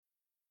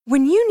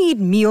When you need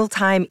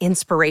mealtime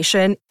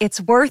inspiration,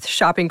 it's worth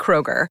shopping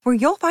Kroger, where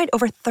you'll find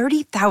over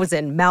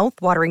 30,000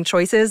 mouth-watering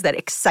choices that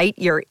excite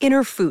your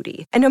inner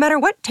foodie. And no matter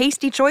what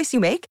tasty choice you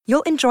make,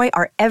 you'll enjoy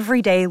our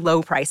everyday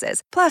low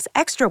prices, plus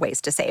extra ways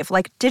to save,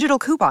 like digital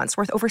coupons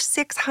worth over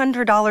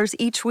 $600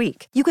 each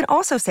week. You can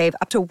also save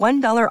up to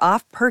 $1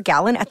 off per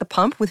gallon at the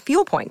pump with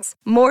fuel points.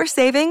 More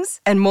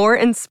savings and more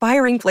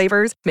inspiring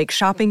flavors make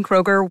shopping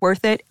Kroger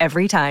worth it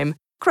every time.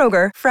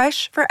 Kroger,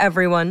 fresh for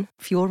everyone.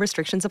 Fuel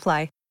restrictions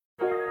apply.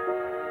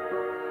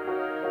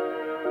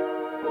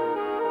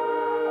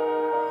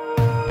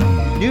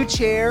 New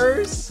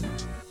chairs.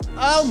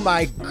 Oh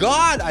my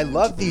God, I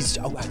love these.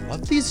 Oh, I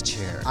love these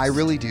chairs. I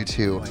really do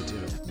too. Oh, I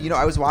do. You know,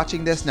 I was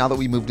watching this now that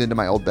we moved into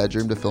my old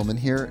bedroom to film in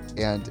here,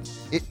 and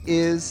it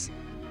is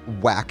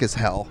whack as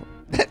hell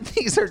that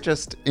these are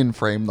just in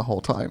frame the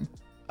whole time.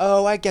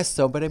 Oh, I guess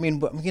so. But I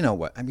mean, you know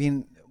what? I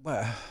mean, what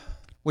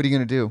are you going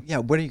to do? Yeah,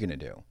 what are you going to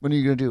do? What are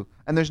you going to do?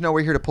 And there's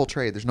nowhere here to pull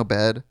tray. There's no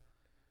bed.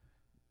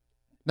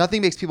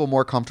 Nothing makes people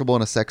more comfortable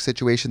in a sex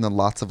situation than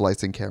lots of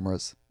lights and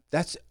cameras.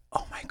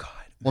 Oh my God.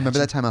 Well, remember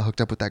that time I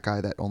hooked up with that guy,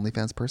 that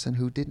OnlyFans person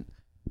who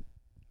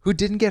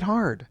didn't get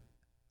hard.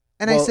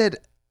 And I said,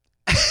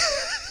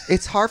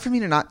 it's hard for me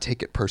to not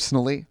take it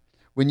personally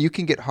when you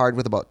can get hard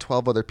with about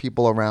 12 other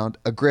people around,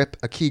 a grip,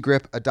 a key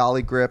grip, a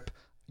dolly grip,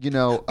 you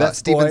know,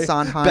 Stephen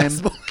Sondheim,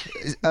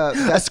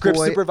 a script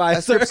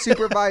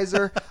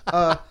supervisor,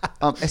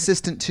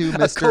 assistant to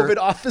Mr. A COVID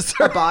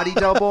officer, a body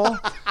double,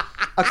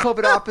 a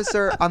COVID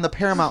officer on the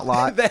Paramount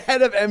lot, the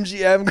head of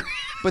MGM.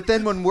 But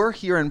then when we're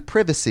here in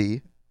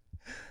privacy,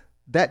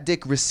 that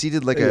dick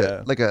receded like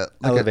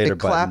elevator it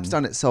collapsed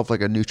on itself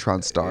like a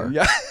neutron star.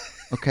 Yeah.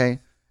 Okay.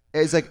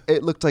 It's like,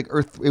 it looked like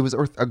Earth. It was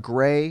Earth, a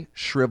gray,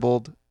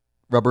 shriveled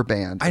rubber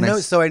band. I know.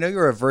 So I know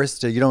you're averse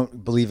to, you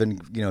don't believe in,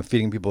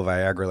 feeding people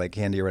Viagra like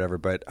candy or whatever,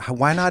 but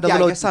why not a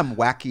little? I guess I'm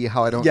wacky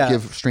how I don't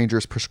give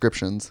strangers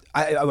prescriptions.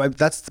 I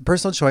that's the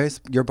personal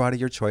choice. Your body,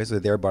 your choice, or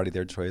their body,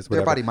 their choice. Whatever.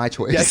 Their body, my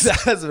choice. Yes,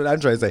 that's what I'm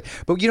trying to say.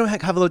 But you don't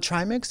have a little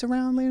Trimix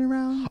laying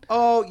around?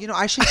 Oh,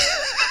 I should.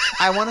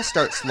 I want to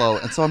start slow,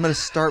 and so I'm going to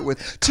start with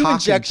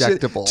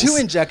injectables. 2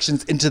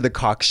 injections into the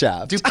cock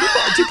shaft. Do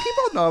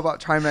people know about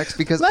Trimix?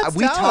 Because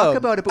we talk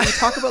about it, but we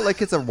talk about like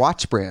it's a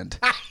watch brand.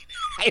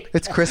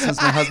 It's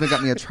Christmas. My husband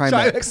got me a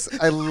Trimix.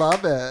 I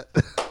love it.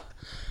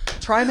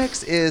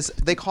 Trimix is,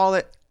 they call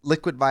it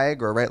liquid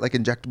Viagra, right? Like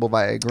injectable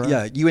Viagra.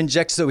 Yeah, you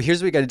inject. So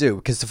here's what you got to do.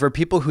 Because for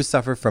people who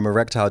suffer from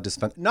erectile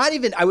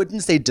dysfunction, I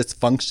wouldn't say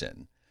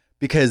dysfunction,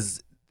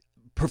 because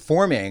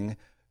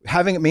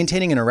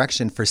maintaining an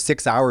erection for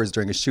 6 hours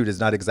during a shoot is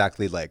not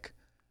exactly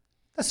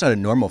that's not a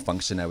normal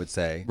function, I would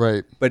say.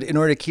 Right. But in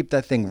order to keep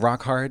that thing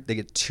rock hard,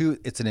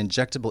 it's an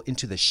injectable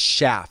into the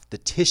shaft, the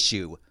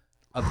tissue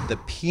of the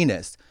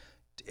penis,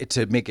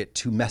 to make it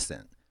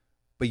tumescent.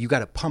 But you got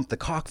to pump the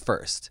cock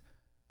first,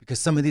 because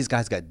some of these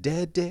guys got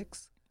dead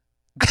dicks.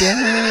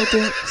 Dead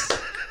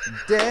dicks.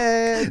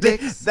 Dead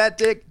dicks. That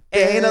dick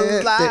ain't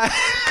alive.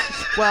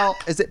 Well,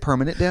 is it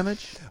permanent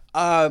damage?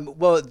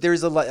 Well,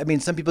 there's a lot. I mean,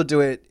 some people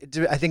do it.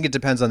 I think it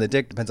depends on the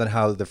dick, depends on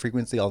how the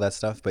frequency, all that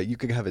stuff. But you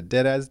could have a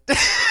dead ass dick.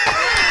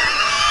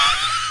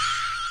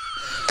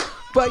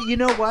 But you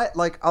know what?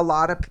 Like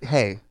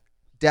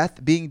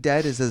being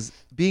dead is as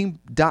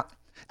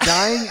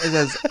dying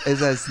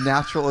is as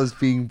natural as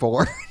being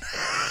born.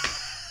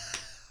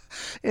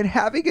 And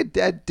having a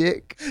dead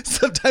dick,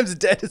 sometimes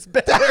dead is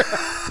better.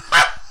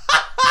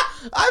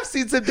 I've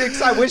seen some dicks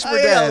I wish were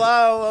dead.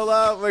 Hello,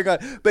 oh my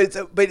God. But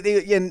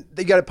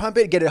you got to pump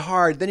it, get it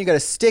hard, then you got to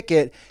stick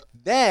it.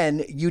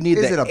 Then you need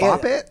Is it a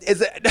bop it?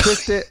 Is it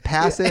twist it,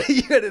 pass it?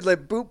 You got to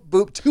boop,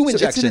 boop, 2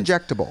 injections. It's an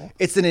injectable.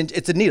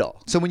 It's a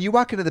needle. So when you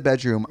walk into the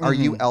bedroom, are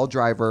you L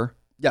Driver?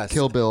 Yes.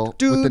 Kill Bill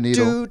with the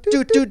needle.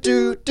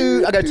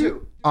 I got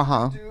 2.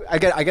 Uh-huh. I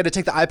got to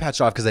take the eye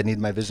patch off because I need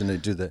my vision to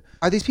do the.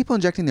 Are these people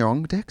injecting their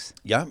own dicks?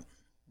 Yeah.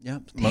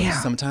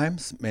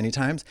 Sometimes, many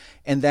times,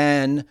 and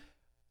then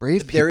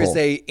brave people. There is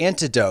a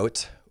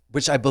antidote,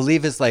 which I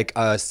believe is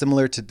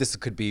similar to, this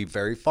could be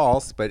very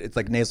false, but it's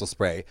like nasal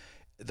spray.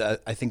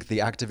 I think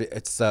the active,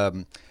 it's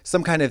some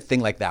kind of thing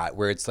like that,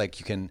 where it's like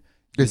you can.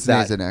 It's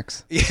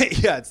Nasonex.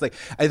 Yeah, it's like,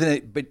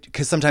 but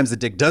because sometimes the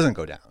dick doesn't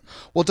go down.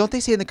 Well, don't they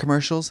say in the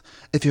commercials,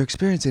 if you're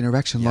experiencing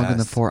erection longer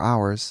than 4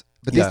 hours?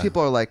 But these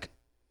people are like,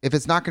 if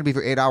it's not going to be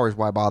for 8 hours,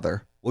 why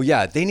bother? Well,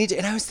 yeah, they need to.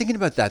 And I was thinking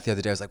about that the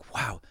other day. I was like,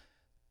 wow,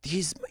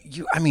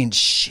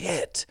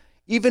 shit.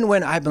 Even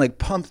when I've been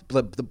pumped,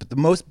 the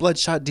most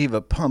bloodshot diva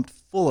pumped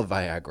full of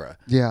Viagra.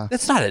 Yeah.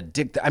 That's not a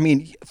dick.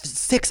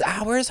 6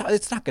 hours?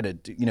 It's not going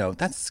to,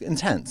 that's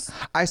intense.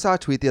 I saw a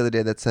tweet the other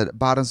day that said,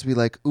 bottoms be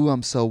like, ooh,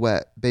 I'm so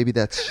wet. Baby,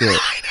 that's shit.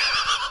 I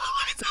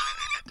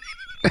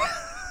know.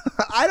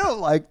 I don't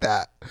like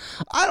that.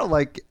 I don't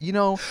like, the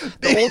older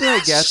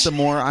I get, the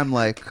more I'm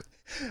like,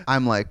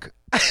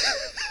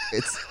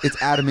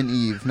 it's Adam and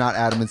Eve, not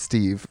Adam and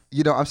Steve.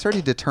 I'm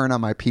starting to turn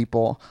on my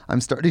people.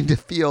 I'm starting to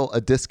feel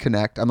a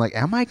disconnect. I'm like,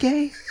 am I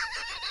gay?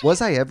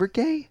 Was I ever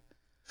gay?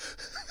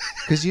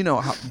 Because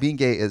how being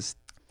gay is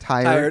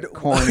tired,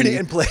 corny,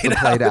 and played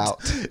out.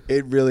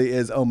 It really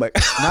is. Oh my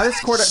God.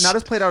 Not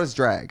as played out as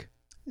drag.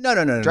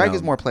 No. Drag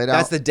is more played out.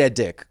 That's the dead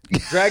dick.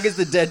 Drag is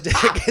the dead dick.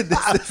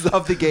 This is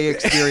of the gay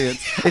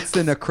experience. It's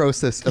the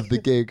necrosis of the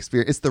gay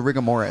experience. It's the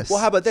rigor mortis. Well,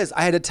 how about this?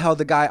 I had to tell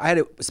the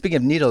guy. Speaking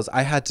of needles,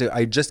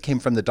 I just came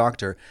from the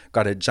doctor,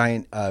 got a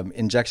giant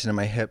injection in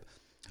my hip,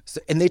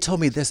 and they told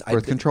me this.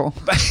 Birth control.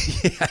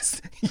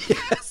 Yes.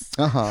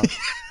 Uh-huh.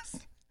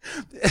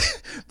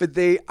 Yes. But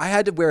I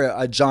had to wear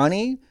a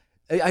Johnny.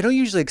 I don't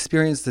usually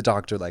experience the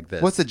doctor like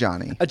this. What's a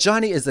Johnny? A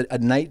Johnny is a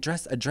night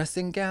dress, a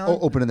dressing gown. Oh,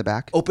 open in the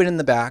back? Open in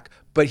the back.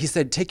 But he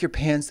said, take your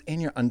pants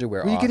and your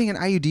underwear off. Were you getting an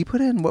IUD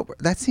put in?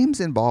 That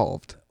seems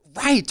involved.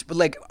 Right. But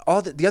like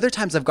all the other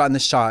times I've gotten the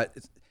shot,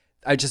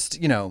 I just,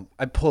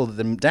 I pulled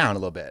them down a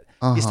little bit.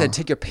 He said,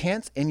 take your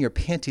pants and your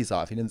panties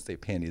off. He didn't say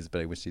panties,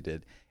 but I wish he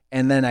did.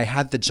 And then I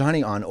had the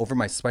Johnny on over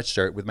my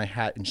sweatshirt with my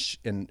hat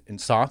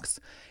and socks.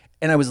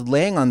 And I was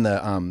laying on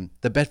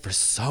the bed for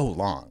so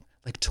long,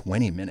 like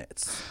 20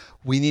 minutes.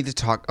 We need to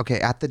talk. Okay,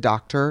 at the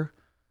doctor,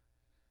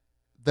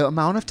 the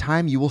amount of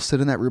time you will sit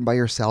in that room by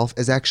yourself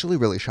is actually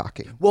really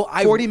shocking. Well,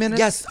 40 minutes?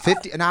 Yes.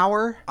 50, an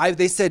hour?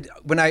 They said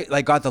when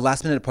I got the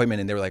last minute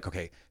appointment and they were like,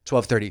 okay,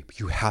 12:30,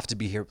 you have to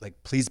be here.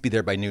 Like, please be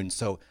there by noon.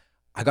 So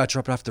I got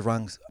dropped off the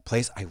wrong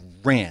place. I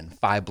ran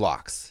 5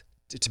 blocks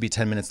to be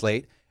 10 minutes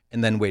late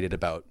and then waited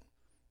about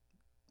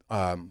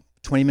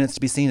 20 minutes to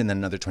be seen and then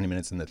another 20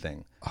 minutes in the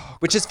thing,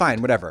 which is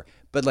fine, whatever.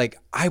 But like,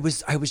 I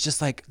was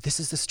just like, this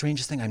is the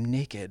strangest thing. I'm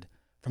naked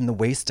from the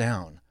waist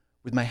down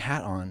with my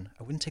hat on.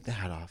 I wouldn't take the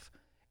hat off.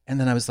 And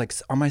then I was like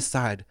on my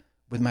side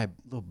with my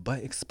little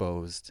butt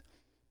exposed.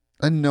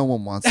 And no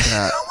one wants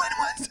that. No one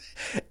wants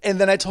it. And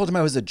then I told him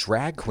I was a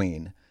drag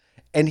queen.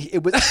 And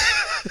it was...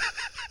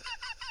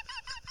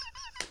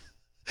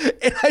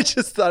 And I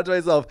just thought to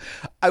myself,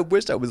 I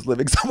wish I was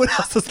living someone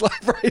else's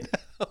life right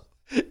now.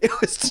 It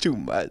was too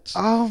much.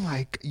 Oh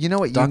my... You know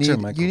what Dr. you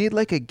need? Michael. You need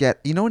like a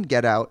You know in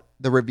Get Out,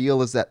 the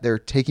reveal is that they're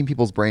taking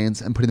people's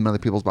brains and putting them in other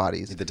people's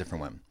bodies. The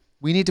different one.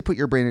 We need to put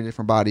your brain in a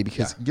different body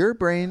because your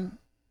brain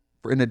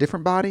in a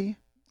different body.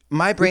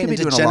 My brain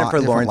into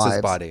Jennifer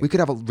Lawrence's body. We could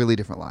have really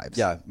different lives.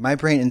 Yeah, my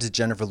brain into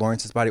Jennifer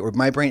Lawrence's body, or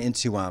my brain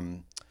into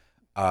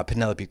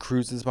Penelope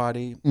Cruz's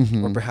body,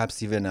 or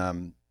perhaps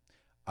even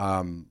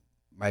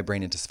my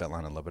brain into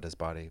Svetlana Lobod's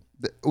body.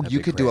 You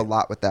could do a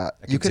lot with that.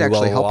 You could do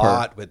actually help her. a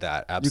lot with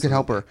that. Absolutely. You could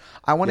help her.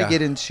 I want to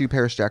get into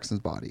Paris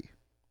Jackson's body.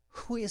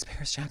 Who is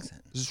Paris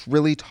Jackson? This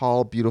really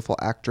tall, beautiful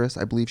actress.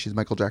 I believe she's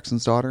Michael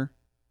Jackson's daughter.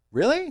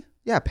 Really?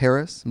 Yeah,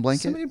 Paris and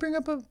Blanket. Somebody bring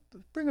up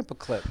a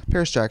clip.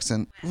 Paris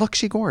Jackson. Look,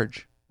 she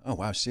gorge. Oh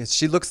wow,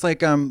 she looks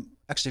like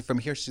actually from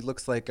here she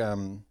looks like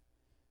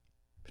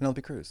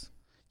Penelope Cruz.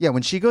 Yeah,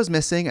 when she goes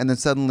missing and then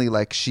suddenly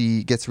like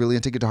she gets really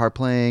into guitar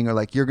playing or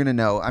like you're gonna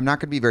know. I'm not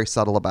gonna be very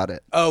subtle about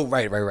it. Oh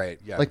right.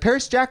 Yeah. Like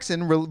Paris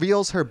Jackson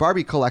reveals her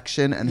Barbie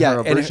collection and her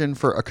aversion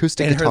for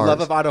acoustic and guitars. her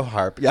love of auto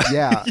harp. Yeah.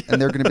 Yeah, and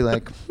they're gonna be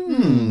like,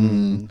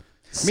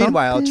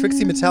 Meanwhile,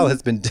 Trixie Mattel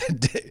has been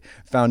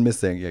found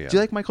missing. Yeah. Do you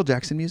like Michael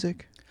Jackson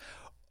music?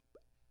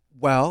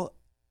 Well,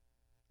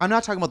 I'm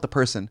not talking about the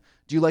person.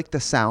 Do you like the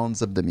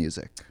sounds of the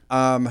music?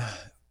 Do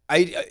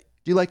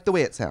you like the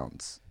way it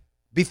sounds?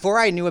 Before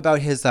I knew about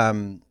his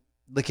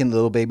licking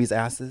little babies'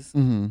 asses,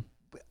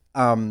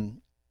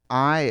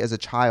 I, as a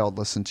child,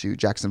 listened to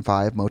Jackson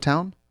 5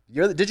 Motown.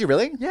 Did you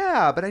really?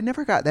 Yeah, but I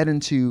never got that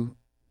into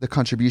the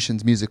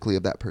contributions musically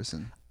of that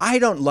person. I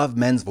don't love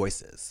men's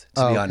voices,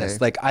 to be honest.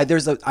 Like,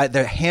 there's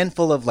a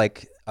handful of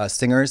like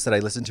singers that I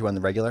listen to on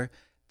the regular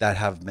that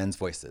have men's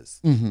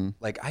voices. Mm-hmm.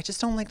 Like, I just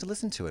don't like to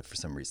listen to it for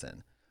some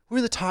reason. Who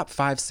are the top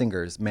 5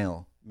 singers,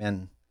 men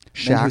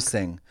Shaq. who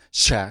sing?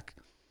 Shaq.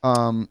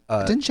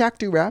 Didn't Shaq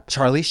do rap?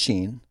 Charlie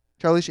Sheen.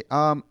 Rick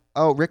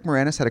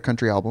Moranis had a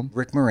country album.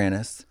 Rick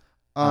Moranis.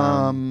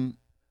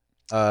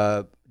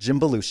 Jim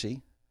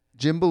Belushi.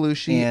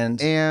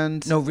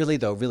 And no,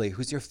 really.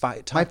 Who's your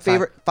top my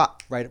favorite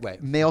right away?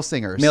 Male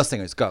singers.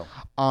 Go.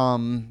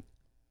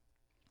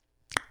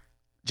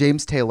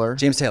 James Taylor.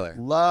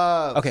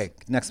 Love. Okay,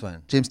 next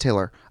one. James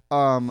Taylor.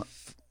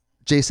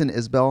 Jason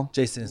Isbell.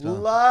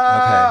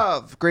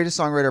 Love. Okay. Greatest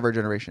songwriter of our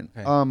generation.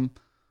 Okay.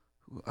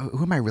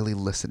 Who am I really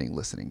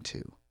listening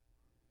to?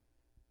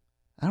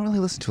 I don't really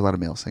listen to a lot of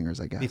male singers,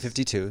 I guess.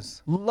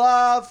 B-52s.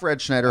 Love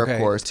Fred Schneider, of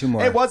course. 2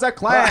 more. It was a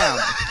clam.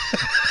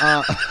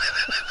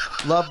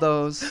 Love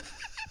those.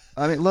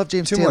 I mean, love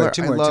James Taylor.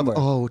 Two more.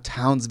 Oh,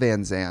 Townes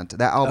Van Zandt.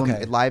 That album,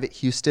 live at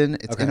Houston,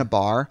 it's in a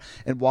bar.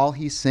 And while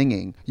he's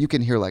singing, you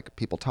can hear like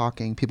people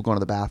talking, people going to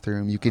the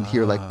bathroom. You can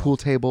hear like pool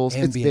tables.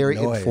 It's very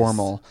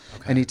informal.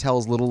 And he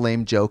tells little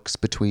lame jokes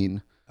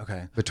between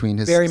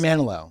his... Barry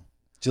Manilow.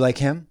 Do you like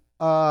him?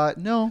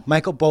 No.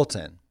 Michael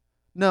Bolton.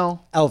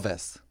 No.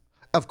 Elvis.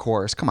 Of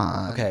course. Come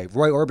on. Okay.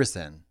 Roy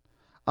Orbison.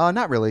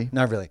 Not really.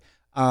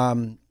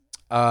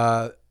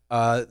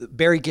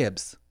 Barry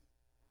Gibbs.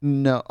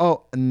 No.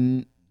 Oh,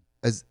 The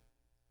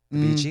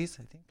Bee Gees,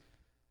 I think.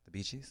 The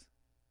Bee Gees?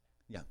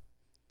 Yeah.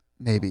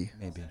 Maybe.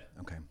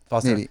 Okay.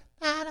 Falsetto. Maybe.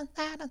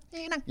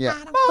 Yeah.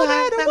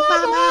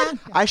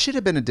 I should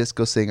have been a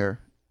disco singer.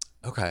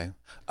 Okay.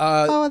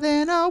 More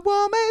than a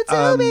woman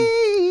to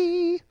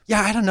me.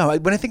 Yeah, I don't know.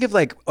 When I think of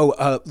like,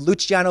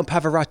 Luciano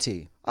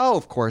Pavarotti. Oh,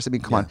 of course. I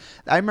mean, come on.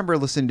 I remember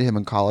listening to him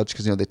in college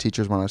because, the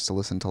teachers want us to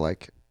listen to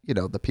like,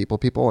 the people.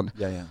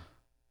 And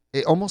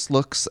it almost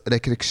looks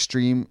like an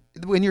extreme.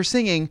 When you're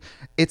singing,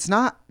 it's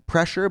not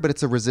pressure, but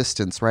it's a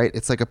resistance, right?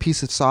 It's like a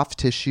piece of soft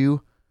tissue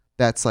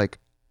that's like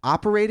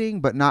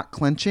operating, but not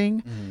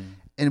clenching.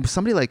 And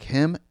somebody like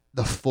him,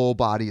 the full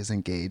body is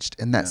engaged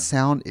and that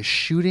sound is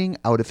shooting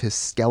out of his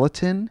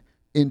skeleton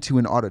into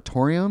an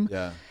auditorium.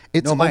 Yeah.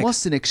 It's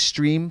almost an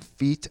extreme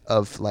feat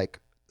of like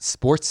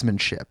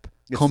sportsmanship.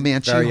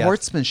 Comanche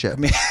horsemanship.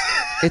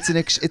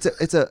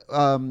 It's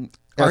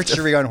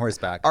archery on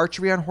horseback.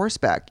 Archery on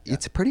horseback. Yeah.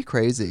 It's pretty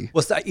crazy.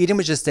 Well, so Eden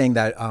was just saying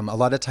that a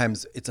lot of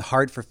times it's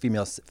hard for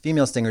female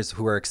singers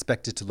who are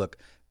expected to look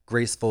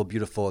graceful,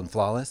 beautiful, and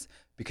flawless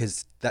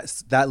because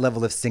that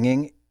level of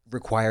singing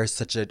requires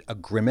such a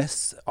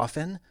grimace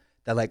often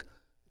that like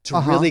to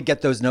really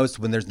get those notes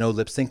when there's no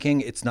lip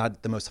syncing, it's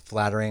not the most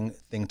flattering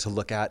thing to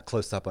look at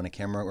close up on a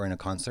camera or in a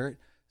concert.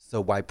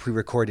 So why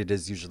pre-recorded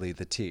is usually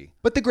the T.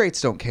 But the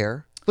greats don't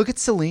care. Look at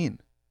Celine.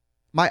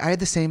 I had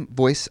the same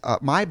voice.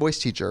 My voice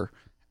teacher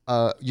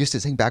used to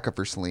sing backup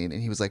for Celine,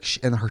 and he was like,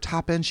 in her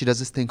top end, she does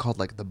this thing called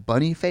like the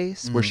bunny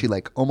face, where she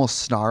like almost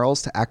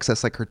snarls to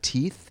access like her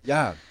teeth.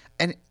 Yeah.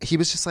 And he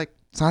was just like,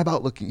 it's not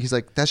about looking. He's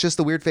like, that's just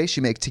the weird face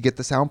you make to get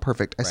the sound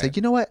perfect. I said,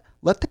 you know what?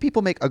 Let the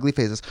people make ugly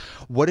faces.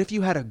 What if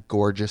you had a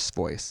gorgeous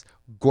voice?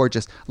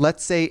 Gorgeous.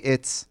 Let's say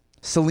it's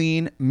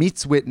Celine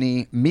meets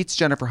Whitney, meets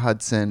Jennifer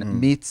Hudson,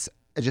 meets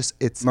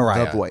it's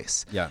Mariah. The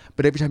voice. Yeah.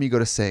 But every time you go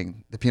to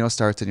sing, the piano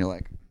starts and you're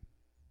like,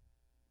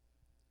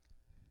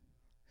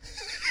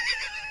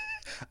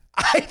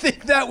 I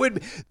think that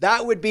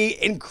would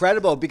be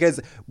incredible because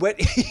what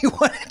you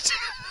wanted to.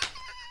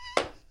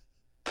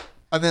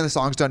 And then the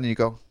song's done and you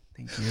go,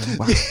 thank you.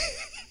 Wow. Thank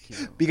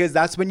you. Because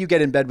that's when you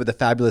get in bed with a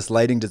fabulous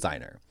lighting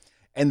designer.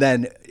 And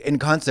then in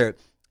concert,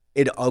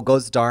 it all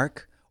goes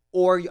dark.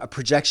 Or a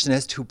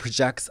projectionist who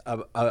projects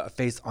a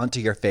face onto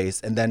your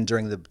face. And then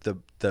during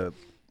the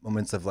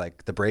moments of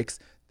like the breaks,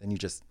 then you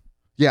just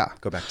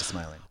go back to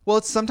smiling. Well,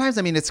 it's sometimes,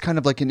 I mean, it's kind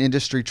of like an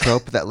industry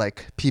trope that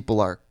like people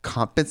are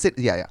compensated.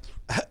 Yeah.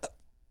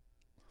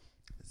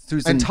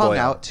 Susan and tongue Boyle.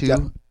 out too. Yep.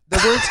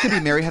 The words could be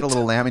Mary Had a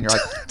Little Lamb and you're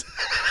like.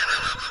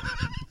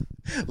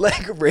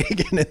 Like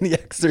Reagan in The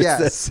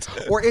Exorcist.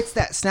 Yes. Or it's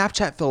that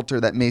Snapchat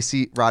filter that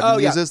Macy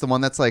Rodman uses. The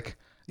one that's like,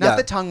 not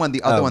the tongue one,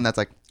 the other one that's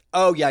like.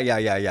 Oh, yeah.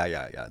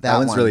 That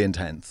one's really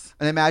intense.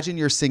 And imagine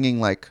you're singing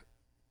like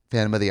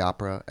Phantom of the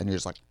Opera and you're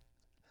just like,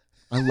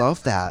 I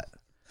love that.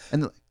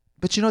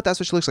 But you know what? That's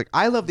what she looks like.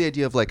 I love the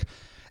idea of like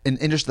an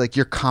industry, like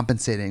you're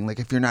compensating. Like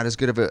if you're not as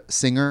good of a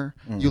singer,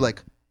 you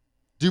like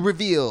do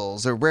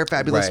reveals or wear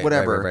fabulous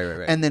whatever.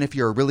 Right. And then if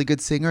you're a really good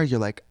singer, you're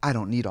like, I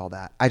don't need all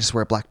that. I just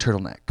wear a black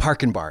turtleneck.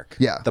 Park and bark.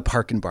 Yeah. The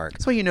park and bark.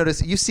 That's why you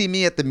notice, you see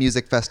me at the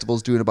music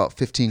festivals doing about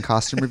 15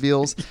 costume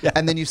reveals.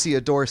 And then you see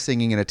Adore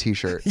singing in a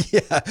t-shirt.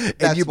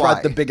 And you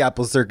brought the Big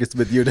Apple Circus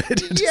with you.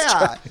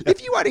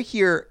 If you want to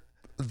hear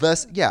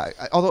this,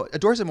 although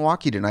Adore's in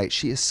Milwaukee tonight,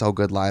 she is so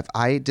good live.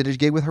 I did a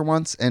gig with her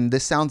once, and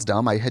this sounds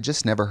dumb. I had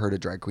just never heard a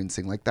drag queen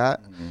sing like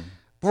that.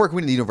 Before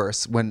Queen of the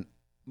Universe, when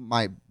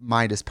my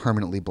mind is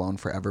permanently blown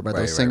forever by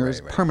those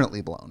singers,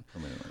 permanently blown.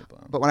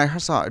 But when I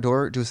saw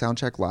Adore do a sound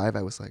check live,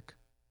 I was like,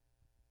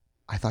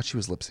 I thought she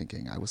was lip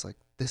syncing. I was like,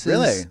 this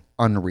is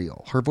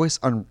unreal. Her voice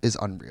is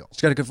unreal.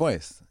 She's got a good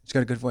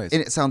voice.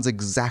 And it sounds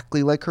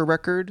exactly like her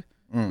record,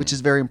 which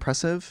is very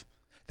impressive.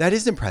 That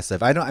is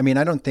impressive. I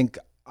don't think.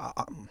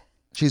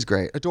 She's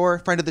great. Adore,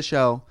 friend of the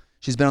show.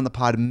 She's been on the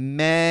pod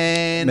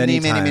many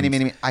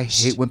times. I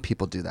hate when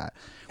people do that.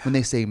 When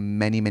they say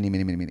many.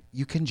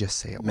 You can just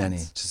say it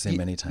once. Just say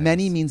many times.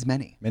 Many means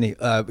many. Many.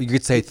 You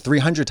could say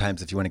 300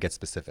 times if you want to get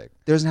specific.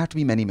 There doesn't have to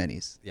be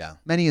many's. Yeah.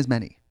 Many is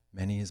many.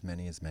 Many is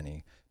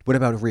many. What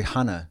about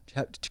Rihanna?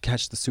 Did you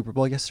catch the Super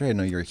Bowl yesterday? I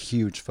know you're a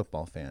huge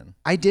football fan.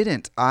 I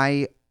didn't.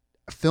 I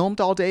filmed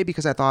all day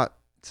because I thought,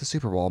 it's a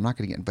Super Bowl. I'm not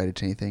going to get invited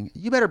to anything.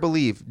 You better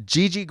believe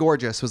Gigi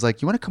Gorgeous was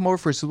like, you want to come over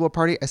for a Super Bowl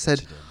party? I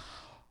said,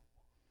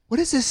 what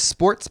is this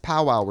sports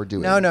powwow we're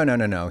doing?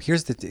 No.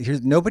 Here's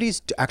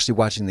nobody's actually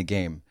watching the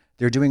game.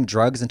 They're doing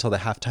drugs until the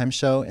halftime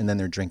show, and then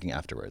they're drinking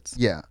afterwards.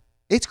 Yeah.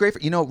 It's great.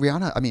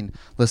 Rihanna, I mean,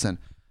 listen,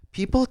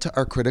 people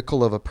are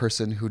critical of a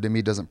person who to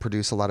me doesn't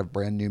produce a lot of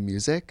brand new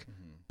music.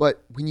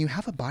 But when you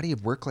have a body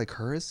of work like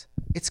hers,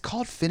 it's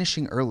called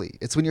finishing early.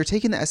 It's when you're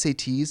taking the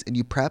SATs and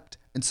you prepped,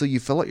 and so you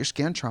fill out your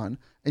Scantron,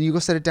 and you go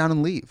set it down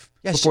and leave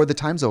before the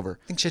time's over.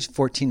 I think she has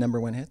 14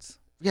 number one hits.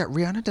 Yeah,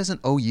 Rihanna doesn't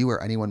owe you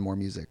or anyone more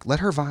music.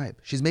 Let her vibe.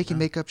 She's making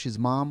makeup. She's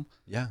mom.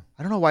 Yeah.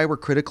 I don't know why we're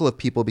critical of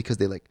people because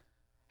they like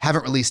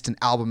haven't released an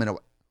album in a.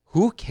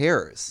 Who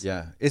cares?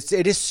 Yeah,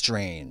 it is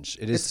strange.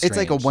 It's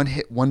like a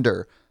one-hit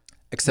wonder.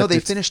 Except they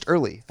finished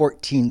early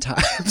 14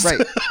 times. Right.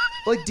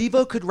 Like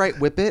Devo could write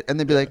 "Whip It" and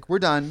they'd be like, "We're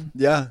done."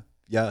 Yeah.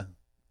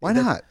 Why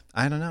not?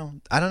 I don't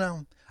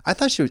know. I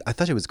thought she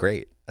was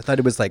great. I thought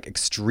it was like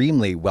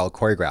extremely well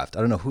choreographed.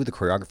 I don't know who the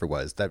choreographer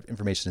was. That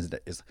information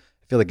is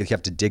I feel like you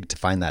have to dig to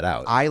find that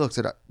out. I looked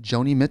it up.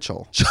 Joni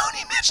Mitchell.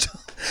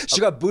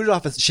 She got booted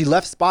off. She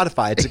left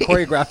Spotify to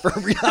choreograph for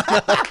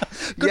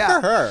Rihanna. Good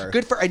for her.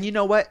 Good for her. And you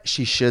know what?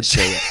 She should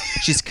say it.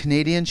 She's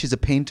Canadian. She's a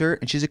painter.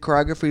 And she's a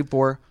choreographer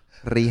for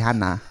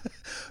Rihanna.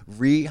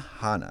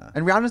 Rihanna.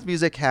 And Rihanna's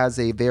music has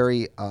a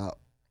very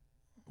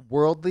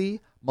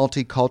worldly,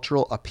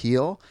 multicultural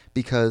appeal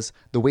because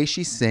the way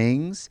she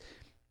sings,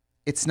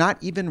 it's not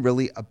even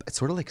really, it's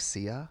sort of like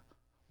Sia,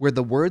 where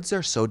the words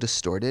are so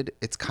distorted.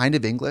 It's kind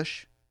of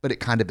English, but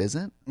it kind of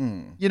isn't.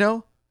 You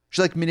know?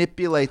 She like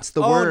manipulates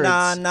the words.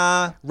 Oh,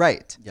 nah.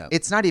 Right. Yep.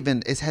 It's not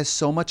even, it has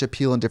so much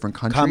appeal in different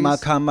countries.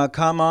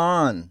 Come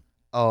on.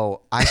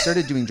 Oh, I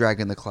started doing drag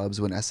in the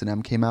clubs when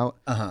S&M came out.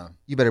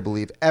 You better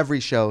believe every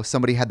show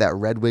somebody had that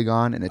red wig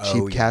on and a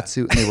cheap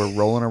catsuit and they were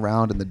rolling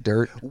around in the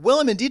dirt.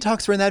 Willem and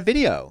Detox were in that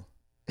video.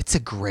 It's a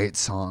great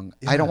song.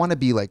 I don't want to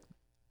be like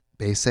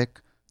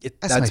basic.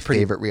 That's my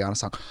favorite Rihanna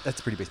song.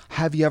 That's pretty basic.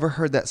 Have you ever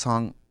heard that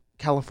song,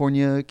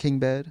 California King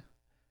Bed?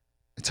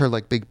 It's her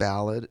like big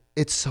ballad.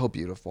 It's so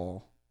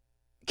beautiful.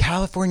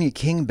 California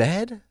King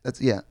Bed?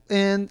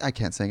 And I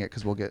can't sing it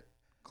because we'll get.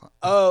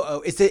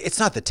 It's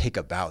not the Take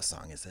a Bow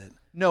song, is it?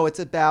 No, it's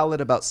a ballad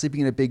about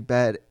sleeping in a big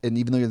bed, and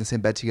even though you're in the same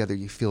bed together,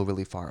 you feel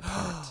really far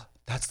apart.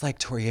 That's like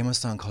Tori Amos'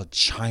 song called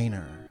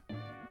China.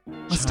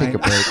 Let's take a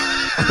break.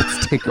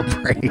 Let's take a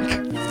break.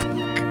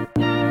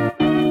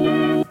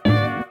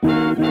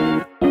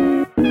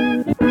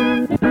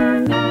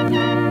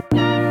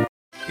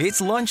 It's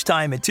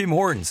lunchtime at Tim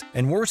Hortons,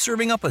 and we're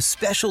serving up a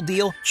special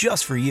deal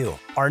just for you.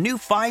 Our new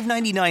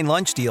 $5.99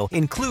 lunch deal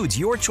includes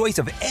your choice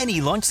of any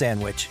lunch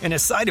sandwich and a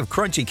side of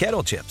crunchy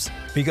kettle chips.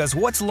 Because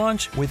what's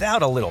lunch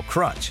without a little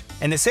crunch?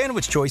 And the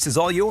sandwich choice is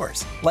all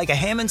yours, like a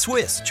ham and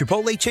Swiss,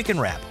 Chipotle chicken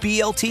wrap,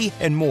 BLT,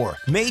 and more,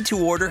 made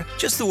to order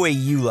just the way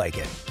you like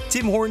it.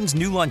 Tim Hortons'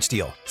 new lunch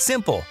deal.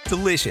 Simple,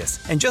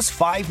 delicious, and just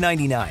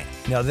 $5.99.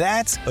 Now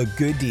that's a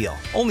good deal.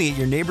 Only at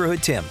your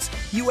neighborhood Tim's.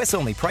 U.S.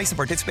 only. Price and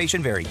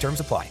participation vary. Terms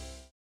apply.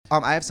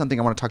 I have something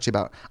I want to talk to you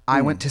about.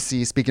 I went to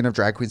see, speaking of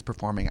drag queens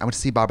performing, I went to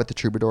see Bob at the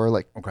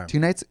Troubadour 2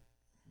 nights.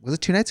 Was it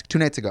 2 nights? 2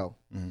 nights ago.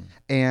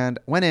 And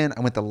went in.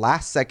 I went the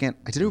last second.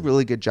 I did a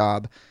really good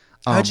job.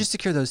 How'd you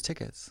secure those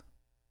tickets?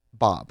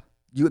 Bob.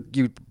 You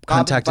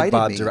contacted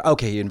Bob.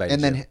 Okay, you invited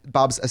And then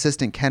Bob's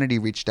assistant, Kennedy,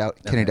 reached out.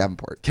 Kennedy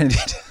Davenport. Kennedy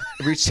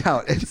reached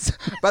out.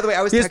 By the way,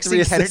 I was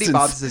texting Kennedy,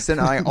 Bob's assistant,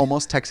 and I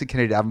almost texted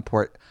Kennedy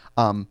Davenport.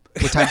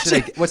 What time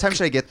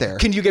should I get there?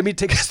 Can you get me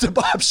tickets to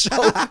Bob's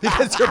show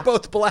because you're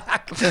both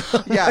black?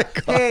 Yeah.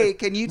 Hey,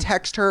 can you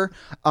text her?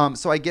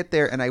 So I get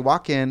there and I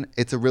walk in.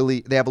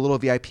 They have a little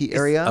VIP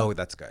area. Oh,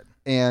 that's good.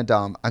 And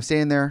I'm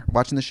standing there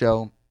watching the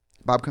show.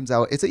 Bob comes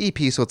out. It's an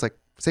EP, so it's like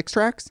 6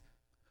 tracks.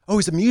 Oh,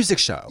 it's a music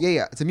show.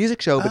 Yeah. It's a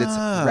music show, but it's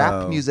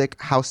rap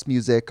music, house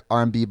music,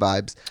 R&B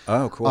vibes.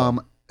 Oh,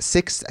 cool.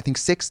 6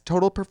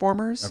 total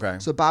performers. Okay.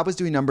 So Bob was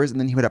doing numbers, and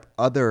then he would have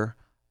other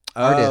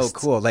artists. Oh,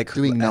 cool. Like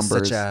doing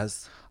numbers. Such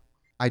as?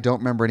 I don't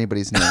remember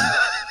anybody's name.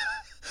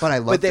 But I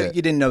loved it.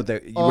 You didn't know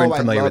that you weren't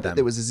familiar with them.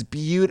 It was this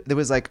beautiful. There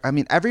was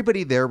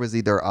everybody there was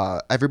either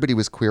everybody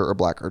was queer or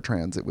black or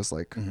trans. It was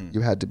like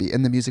you had to be.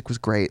 And the music was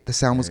great. The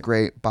sound was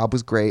great. Bob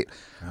was great.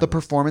 The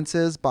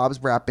performances,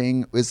 Bob's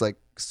rapping was like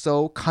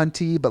so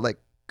cunty but like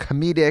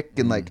comedic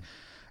and like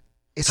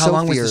it's How so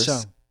long fierce. was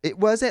the show? It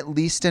was at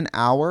least an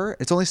hour.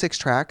 It's only 6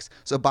 tracks.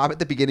 So Bob at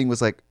the beginning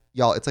was like,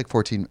 y'all, it's like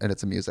 14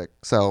 minutes of music.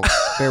 So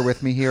bear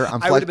with me here.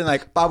 I would have been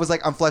like, Bob was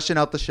like, I'm fleshing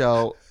out the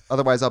show.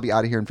 Otherwise, I'll be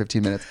out of here in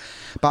 15 minutes.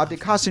 Bob did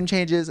costume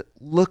changes,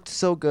 looked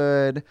so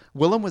good.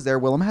 Willem was there.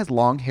 Willem has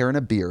long hair and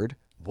a beard.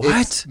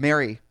 What? It's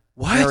Mary.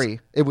 What? Mary.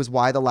 It was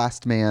Why the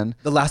Last Man.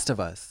 The Last of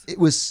Us. It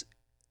was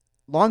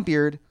long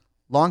beard,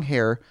 long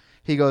hair.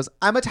 He goes,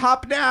 I'm a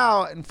top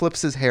now, and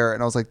flips his hair.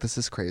 And I was like, this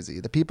is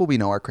crazy. The people we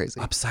know are crazy.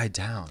 Upside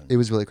down. It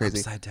was really crazy.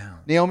 Upside down.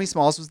 Naomi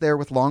Smalls was there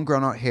with long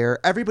grown out hair.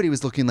 Everybody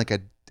was looking like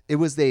it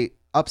was the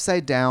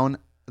upside down,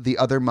 the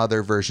other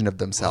mother version of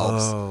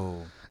themselves.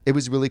 Whoa. It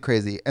was really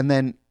crazy. And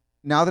then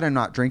now that I'm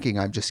not drinking,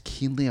 I'm just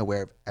keenly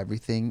aware of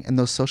everything in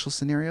those social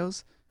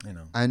scenarios.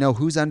 I know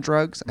who's on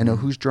drugs. I know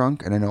who's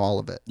drunk, and I know all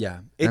of it. Yeah.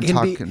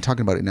 I'm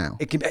talking about it now.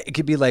 It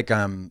could be like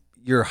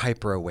you're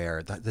hyper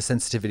aware. The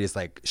sensitivity is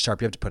like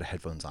sharp. You have to put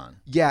headphones on.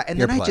 Yeah,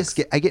 and then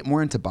I get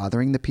more into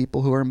bothering the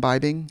people who are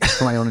imbibing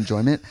for my own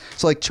enjoyment.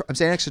 So like I'm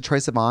standing next to Troye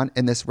Sivan,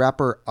 and this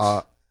rapper,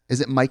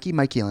 is it Mikey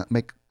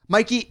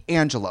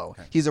Angelo?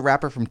 Okay. He's a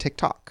rapper from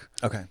TikTok.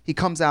 Okay. He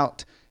comes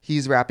out.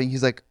 He's rapping.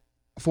 He's like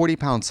 40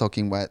 pounds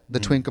soaking wet. The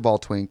twink of all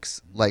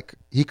twinks. Like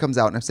he comes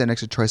out, and I'm standing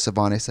next to Troye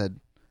Sivan. I said,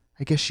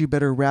 I guess you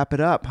better wrap it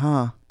up,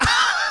 huh?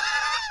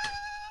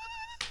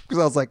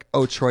 Because I was like,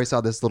 oh, Troy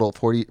saw this little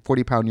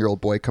 40-pound-year-old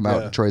boy come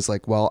out. And Troy's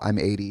like, well, I'm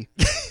 80.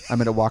 I'm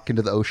going to walk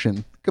into the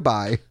ocean.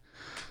 Goodbye.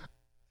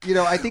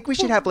 I think we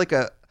should have like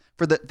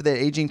for the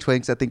aging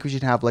twinks, I think we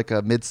should have like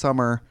a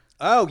midsummer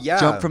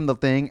jump from the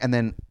thing. And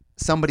then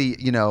somebody,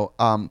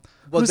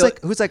 who's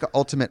like an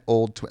ultimate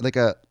old twin, like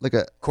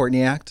a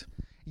Courtney Act.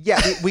 Yeah,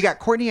 we got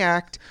Courtney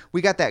Act.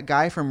 We got that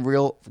guy from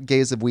Real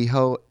Gays of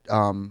WeHo,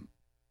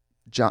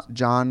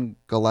 John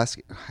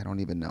Gillespie. I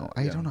don't even know.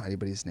 I don't know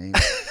anybody's name.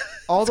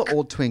 All the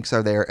old twinks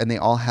are there, and they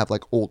all have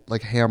like old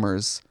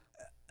hammers.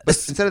 But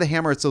instead of the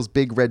hammer, it's those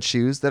big red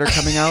shoes that are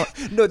coming out.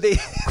 No, they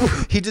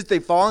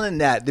fall in a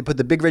net. They put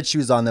the big red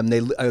shoes on them. They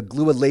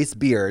glue a lace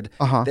beard,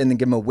 and then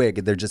give them a wig,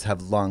 and they just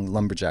have long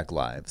lumberjack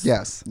lives.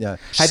 Yes. Yeah.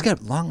 She's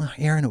got long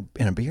hair and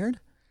a beard?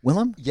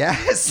 Willem?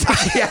 Yes.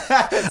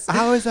 Yes.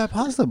 How is that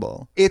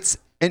possible?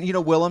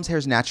 And Willem's hair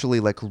is naturally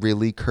like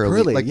really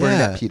curly like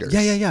Bernadette Peters.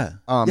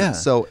 Yeah.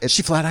 So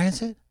she flat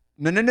irons it?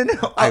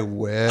 No. I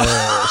wish.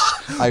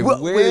 I wish.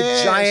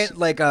 With giant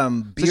beard.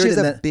 So she has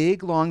a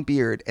big long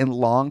beard and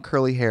long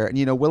curly hair, and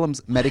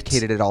Willem's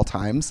medicated at all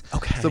times.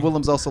 Okay. So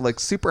Willem's also like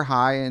super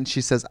high, and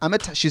she says,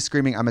 she's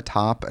screaming, "I'm a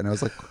top," and I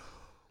was like,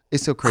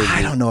 it's so crazy.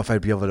 I don't know if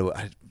I'd be able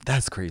to.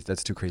 That's crazy.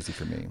 That's too crazy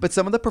for me. But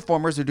some of the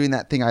performers are doing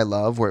that thing I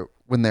love, where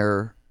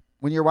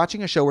when you're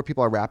watching a show where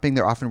people are rapping,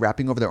 they're often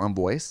rapping over their own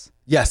voice.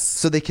 Yes.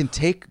 So they can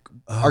take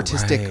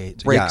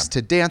artistic breaks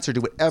to dance or do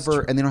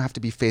whatever, and they don't have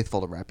to be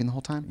faithful to rapping the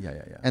whole time. Yeah.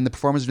 And the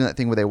performers are doing that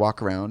thing where they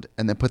walk around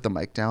and then put the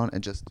mic down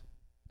and just...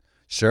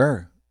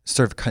 Sure.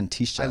 Serve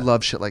contisha. I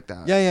love shit like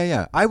that.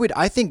 Yeah.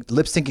 I think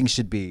lip syncing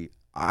should be...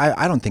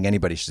 I don't think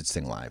anybody should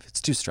sing live.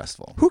 It's too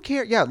stressful. Who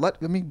cares? Yeah,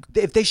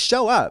 if they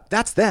show up,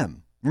 that's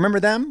them. Remember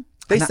them?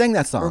 They sang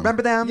that song.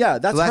 Remember them? Yeah,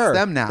 that's her. That's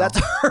them now. That's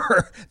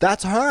her.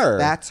 That's her.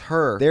 That's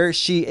her. There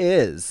she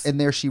is.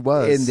 And there she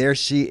was. And there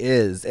she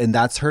is. And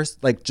that's her.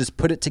 Like, just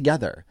put it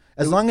together.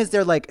 As long as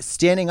they're like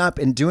standing up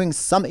and doing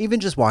some, even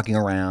just walking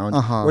around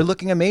or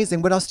looking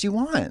amazing, what else do you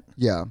want?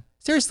 Yeah.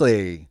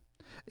 Seriously.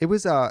 It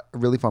was a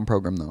really fun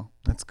program, though.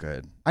 That's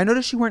good. I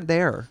noticed you weren't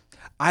there.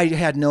 I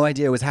had no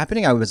idea it was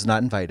happening. I was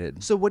not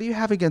invited. So what do you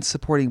have against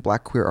supporting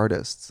Black queer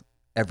artists?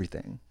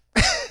 Everything.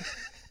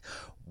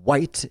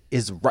 White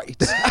is right.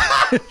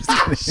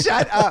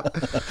 Shut up.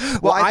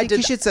 Well, I think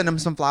you should send them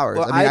some flowers.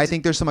 Well, I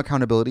think there's some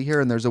accountability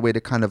here, and there's a way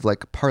to kind of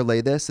like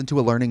parlay this into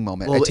a learning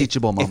moment, a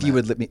teachable moment. If you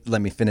would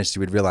let me finish, you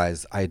would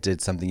realize I did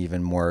something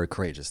even more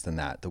courageous than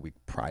that the week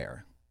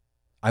prior.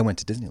 I went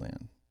to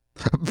Disneyland.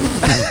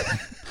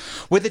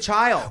 With a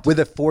child. With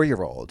a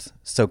 4-year-old.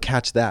 So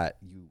catch that,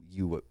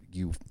 you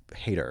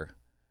hater.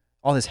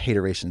 All this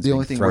hateration. The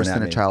only thing worse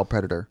than a child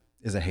predator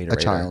is a hater. A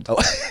child.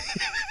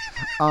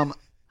 Oh.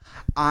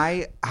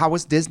 How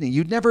was Disney?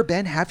 You'd never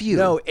been, have you?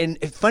 No, and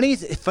funny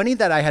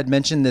that I had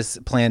mentioned this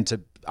plan to,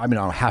 I mean,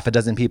 half a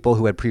dozen people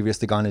who had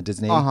previously gone to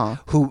Disney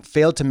who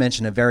failed to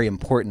mention a very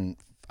important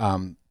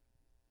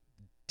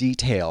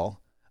detail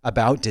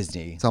about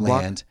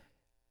Disneyland,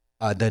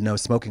 the no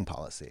smoking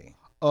policy.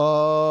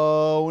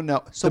 Oh,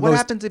 no. So what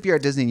happens if you're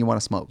at Disney and you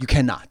want to smoke? You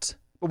cannot.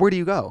 But where do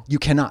you go? You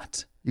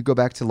cannot. You go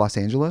back to Los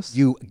Angeles?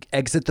 You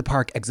exit the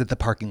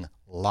parking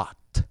lot.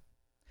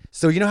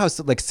 So you know how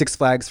like Six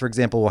Flags, for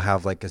example, will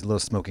have like a little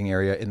smoking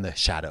area in the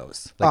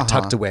shadows, like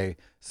tucked away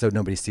so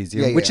nobody sees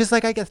you, which is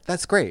like, I guess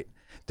that's great.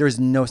 There is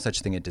no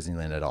such thing at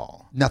Disneyland at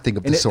all. Nothing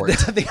of the sort.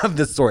 Nothing of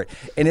the sort.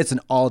 And it's an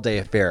all-day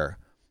affair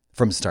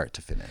from start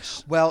to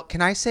finish. Well,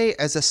 can I say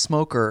as a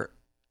smoker,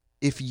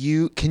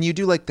 can you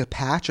do like the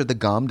patch or the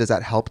gum? Does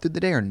that help through the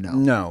day or no?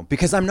 No,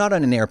 because I'm not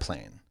on an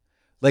airplane.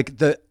 Like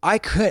I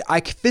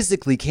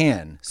physically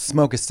can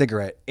smoke a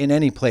cigarette in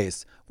any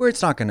place where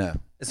it's not gonna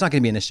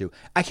be an issue.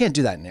 I can't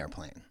do that in an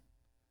airplane.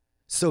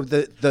 So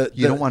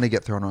you don't want to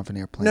get thrown off an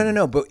airplane.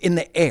 No. But in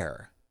the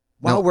air,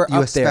 while we're up there,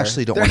 you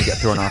especially don't want to get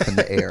thrown off in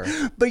the air.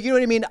 But you know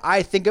what I mean.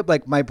 I think of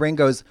like my brain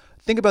goes,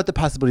 think about the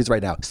possibilities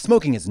right now.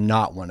 Smoking is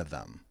not one of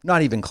them,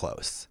 not even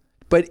close.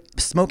 But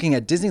smoking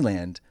at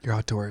Disneyland, you're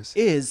outdoors,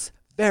 is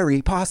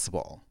very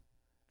possible,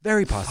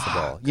 very possible.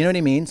 Fuck. You know what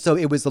I mean? So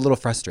it was a little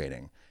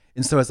frustrating.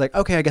 And so I was like,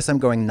 okay, I guess I'm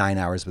going 9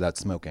 hours without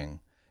smoking.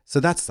 So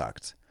that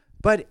sucked.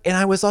 And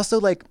I was also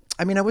like,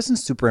 I mean, I wasn't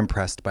super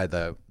impressed by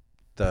the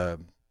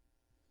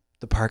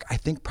park. I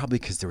think probably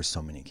because there were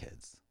so many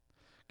kids.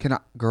 There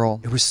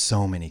were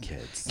so many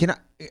kids.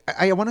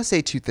 I want to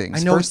say two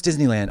things. I know it's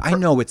Disneyland. I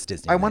know it's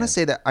Disneyland. I want to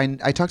say that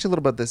I talked a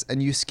little about this,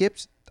 and you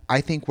skipped, I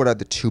think, what are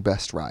the two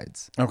best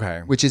rides.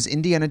 Okay. Which is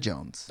Indiana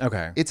Jones.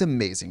 Okay. It's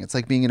amazing. It's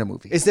like being in a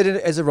movie. Is it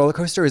as a roller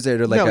coaster? Or is it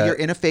like no? You're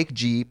in a fake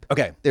Jeep.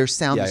 Okay. There's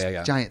sounds,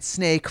 giant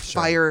snake,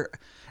 fire.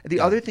 The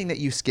other thing that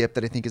you skip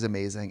that I think is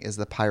amazing is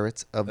the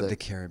Pirates of the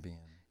Caribbean.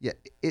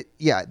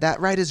 Yeah, that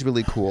ride is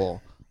really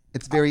cool.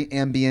 It's very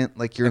ambient,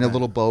 like you're in a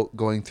little boat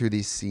going through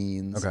these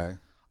scenes. Okay.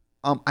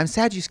 I'm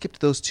sad you skipped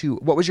those two.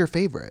 What was your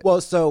favorite? Well,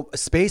 so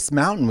Space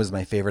Mountain was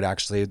my favorite,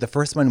 actually. The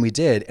first one we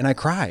did, and I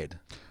cried.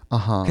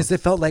 Because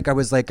it felt like I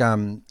was like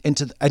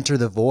Enter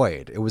the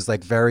Void. It was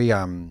like very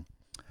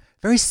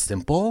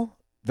simple.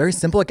 Very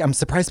simple. Like I'm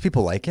surprised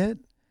people like it.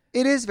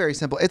 It is very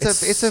simple. It's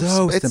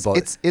simple.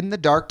 It's in the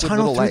dark with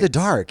tunnel little through lights. the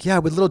dark. Yeah,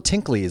 with little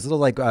tinklies, little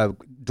like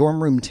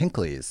dorm room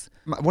tinklies.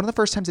 One of the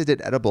first times I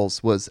did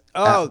edibles was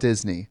at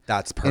Disney.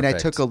 That's perfect. And I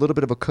took a little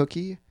bit of a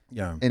cookie.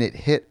 Yeah. And it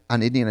hit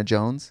on Indiana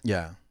Jones.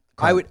 Yeah.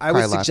 I would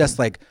suggest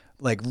like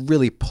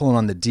really pulling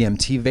on the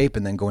DMT vape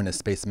and then going to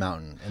Space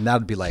Mountain, and that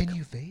would be like. Can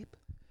you vape?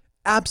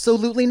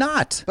 Absolutely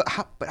not. But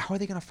how are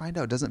they going to find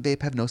out? Doesn't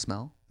vape have no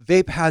smell?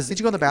 Vape has. Did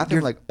you go in the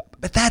bathroom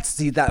But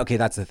that's okay.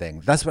 That's the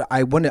thing. That's what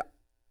I want to.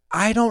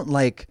 I don't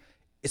like.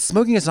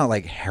 Smoking is not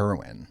like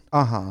heroin.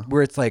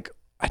 Where it's like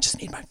I just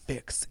need my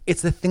fix.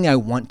 It's the thing I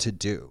want to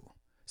do.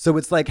 So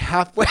it's like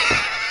halfway.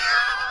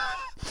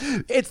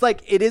 It's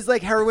like, it is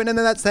like heroin in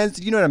that sense.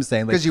 You know what I'm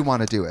saying? Because you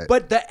want to do it.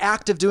 But the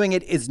act of doing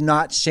it is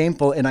not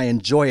shameful, and I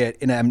enjoy it,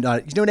 and I'm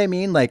not, you know what I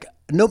mean? Like,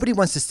 nobody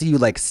wants to see you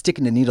like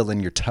sticking a needle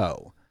in your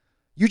toe.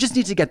 You just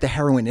need to get the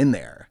heroin in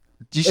there.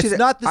 It's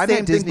not the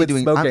same thing with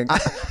smoking.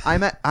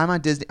 I'm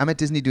at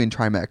Disney doing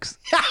Trimix.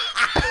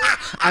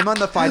 I'm on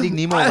the Finding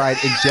Nemo ride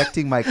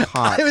injecting my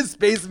cock. I'm in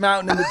Space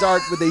Mountain in the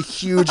dark with a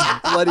huge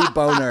bloody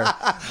boner.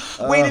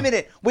 Wait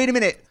a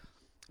minute.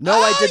 No,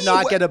 I did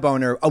not get a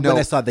boner. Oh, when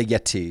I saw the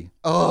Yeti.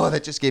 Oh,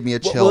 that just gave me a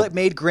chill. Well, it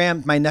made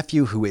Graham, my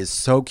nephew, who is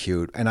so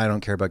cute, and I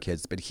don't care about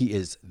kids, but he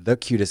is the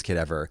cutest kid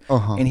ever.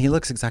 And he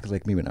looks exactly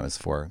like me when I was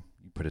 4.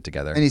 You put it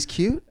together. And he's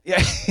cute?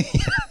 Yeah.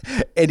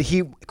 And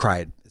he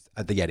cried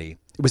at the Yeti.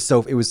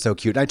 It was so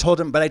cute. And I told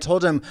him,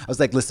 I was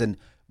like, listen,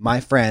 my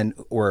friend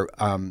or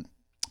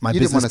my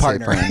business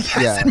partner.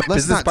 Yeah,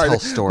 let's not tell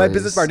stories. My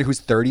business partner, who's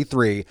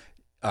 33,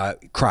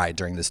 cried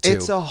during this too.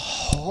 It's a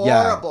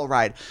horrible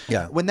ride.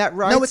 Yeah. When that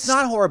ride. No, it's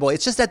not horrible.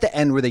 It's just at the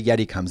end where the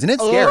Yeti comes, and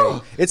it's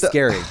scary. It's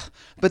scary.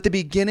 But the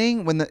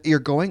beginning, when you're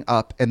going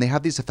up, and they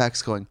have these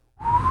effects going.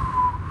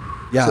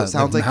 Yeah. So it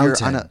sounds like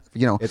you're on a.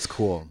 It's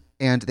cool.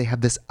 And they have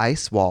this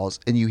ice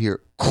walls, and you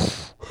hear.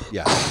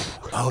 Yeah.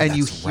 Oh, and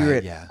you hear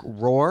it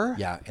roar.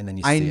 Yeah. And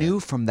then I knew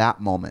from that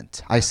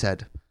moment. I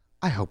said,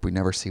 I hope we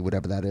never see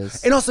whatever that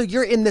is. And also,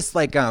 you're in this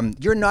like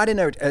you're not in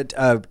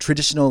a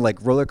traditional like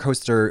roller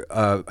coaster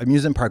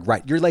amusement park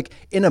ride. You're like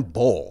in a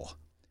bowl.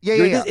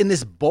 You're in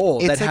this bowl.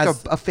 It's that like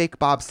has a fake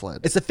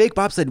bobsled. It's a fake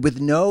bobsled with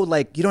no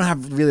like. You don't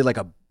have really like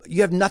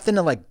you have nothing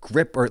to like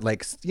grip or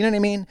like. You know what I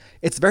mean?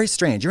 It's very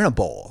strange. You're in a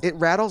bowl. It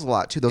rattles a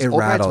lot too. Those old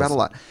rides rattle a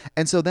lot.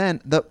 And so then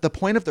the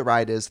point of the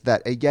ride is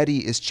that a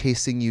Yeti is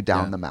chasing you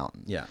down the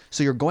mountain. Yeah.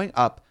 So you're going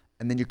up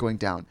and then you're going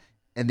down,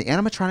 and the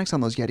animatronics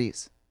on those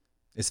Yetis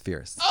is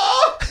fierce.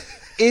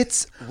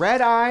 It's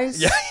red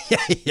eyes.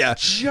 Yeah.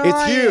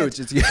 Giant.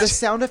 It's huge. The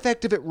sound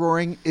effect of it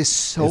roaring is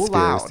so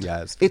loud.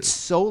 Yeah, it's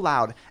so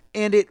loud.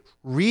 And it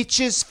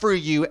reaches for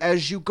you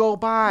as you go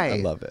by. I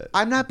love it.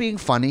 I'm not being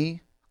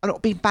funny. I'm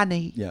not being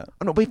funny. Yeah.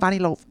 I'm not being funny,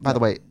 love. By the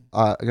way,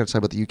 I got to talk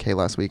about the UK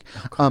last week.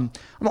 I'm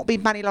not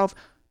being funny, love.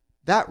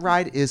 That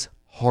ride is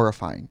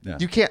horrifying.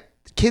 Yeah.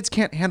 Kids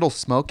can't handle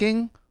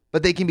smoking,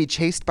 but they can be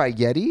chased by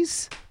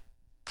Yetis.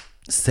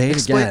 Say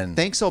it again.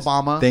 Thanks,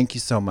 Obama. Thank you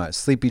so much.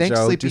 Sleepy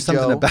Joe, do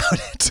something about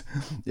it.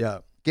 Yeah.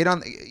 Get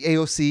on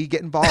AOC,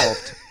 get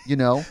involved,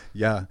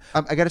 Yeah.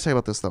 I got to tell you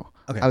about this, though.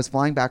 Okay. I was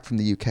flying back from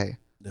the UK.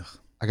 Ugh.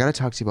 I got to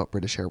talk to you about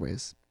British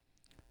Airways.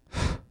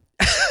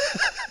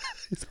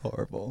 It's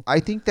horrible. I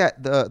think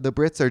that the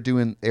Brits are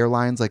doing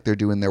airlines like they're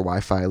doing their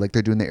Wi-Fi, like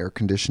they're doing the air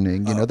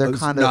conditioning. They're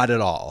kind of not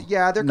at all.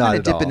 Yeah, they're kind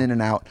of dipping in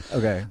and out.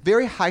 Okay.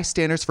 Very high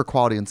standards for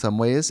quality in some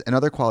ways, and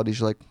other qualities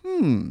you're like,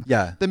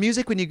 Yeah. The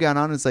music when you get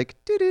on is like,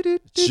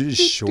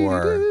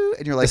 sure,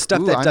 and you're like, the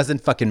stuff that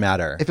doesn't fucking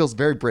matter. It feels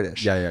very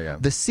British. Yeah.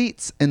 The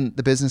seats in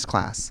the business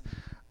class.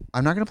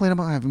 I'm not going to complain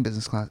about having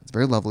business class. It's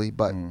very lovely,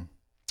 but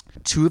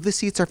 2 of the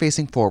seats are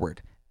facing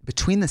forward.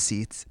 Between the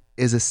seats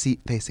is a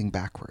seat facing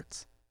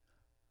backwards.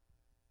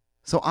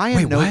 So I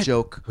am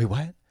joke. Wait,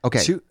 what? Okay.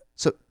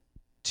 So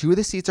 2 of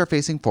the seats are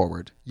facing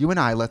forward. You and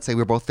I, let's say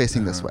we're both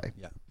facing this way.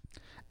 Yeah.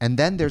 And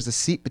then there's a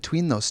seat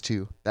between those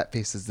 2 that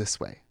faces this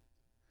way.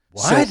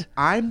 What? So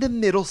I'm the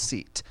middle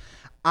seat.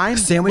 I'm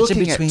sandwiched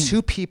looking in between. at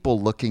 2 people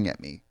looking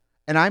at me.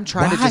 And I'm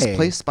trying to just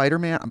play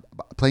Spider-Man. I'm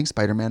playing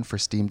Spider-Man for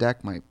Steam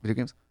Deck, my video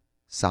games.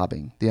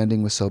 Sobbing. The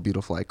ending was so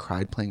beautiful. I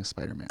cried playing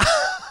Spider-Man.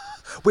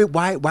 Wait,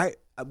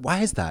 why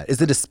is that?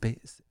 Is it a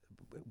space?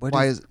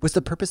 What's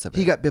the purpose of it?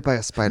 He got bit by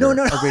a spider.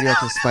 No. A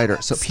radioactive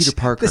spider. So Peter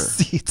Parker. The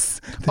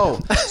seats.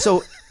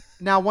 So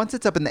now once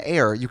it's up in the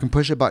air, you can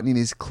push a button and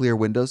these clear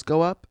windows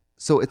go up.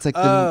 So it's like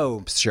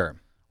sure.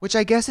 Which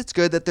I guess it's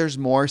good that there's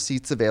more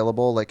seats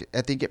available. Like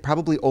I think it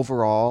probably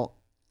overall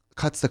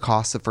cuts the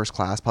cost of first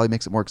class, probably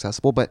makes it more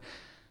accessible. But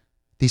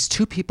these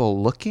 2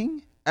 people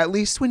looking, at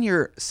least when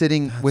you're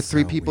sitting with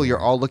 3 people, you're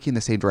all looking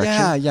the same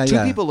direction. Yeah.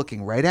 2 people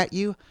looking right at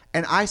you.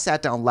 And I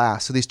sat down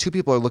last. So these 2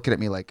 people are looking at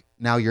me like,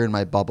 now you're in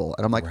my bubble.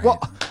 And I'm like, well,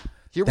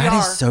 here we are. That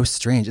is so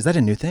strange. Is that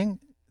a new thing?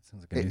 It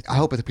sounds like a new thing. I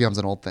hope it becomes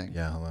an old thing.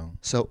 Yeah, hello.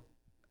 So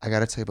I got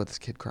to tell you about this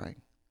kid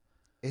crying.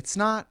 It's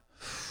not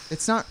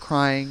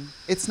crying.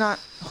 It's not.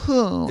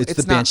 It's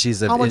the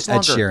Banshees of Ed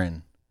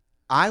Sheeran.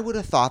 I would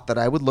have thought that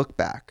I would look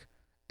back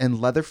and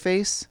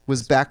Leatherface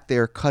was back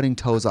there cutting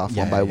toes off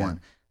one by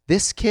one.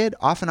 This kid,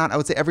 off and on, I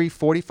would say every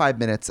 45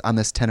 minutes on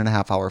this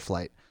 10.5-hour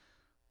flight,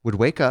 would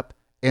wake up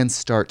and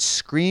start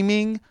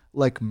screaming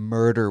like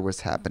murder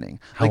was happening.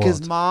 Like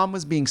his mom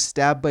was being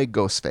stabbed by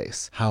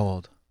Ghostface. How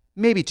old?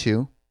 Maybe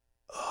 2,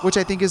 which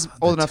I think is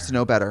old enough to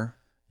know better.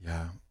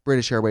 Yeah.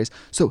 British Airways.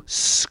 So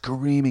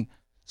screaming.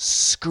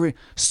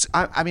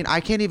 I mean, I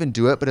can't even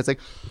do it, but it's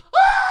like,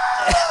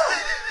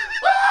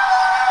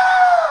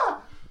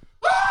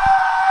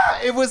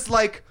 it was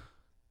like,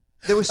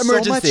 there was so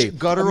much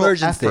guttural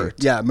effort.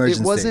 Yeah,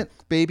 emergency. It wasn't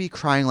baby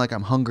crying like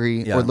I'm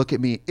hungry or look at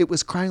me. It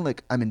was crying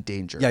like I'm in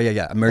danger. Yeah.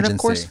 Emergency. And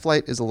of course,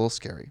 flight is a little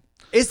scary.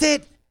 Is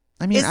it?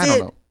 I mean, I don't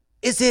know.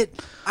 Is it?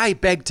 I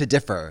beg to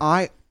differ.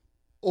 I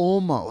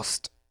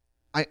almost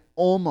I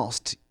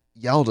almost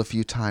yelled a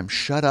few times,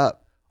 shut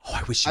up. Oh,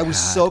 I wish you I had. was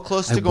so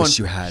close to going, wish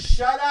you had.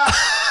 shut up.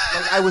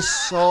 Like, I was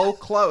so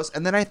close.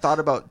 And then I thought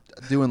about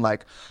doing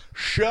like,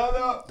 shut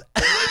up.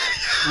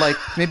 Like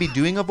maybe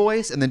doing a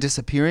voice and then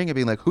disappearing and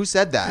being like, who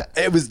said that?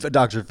 It was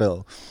Dr.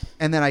 Phil.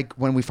 And then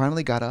when we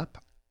finally got up,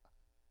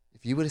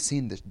 if you would have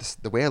seen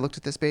the way I looked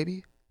at this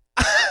baby,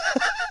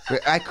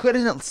 I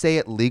couldn't say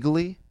it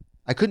legally.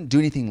 I couldn't do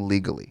anything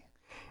legally.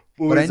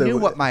 But I knew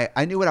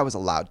what I was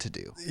allowed to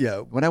do. Yeah.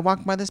 When I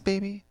walked by this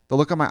baby, the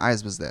look on my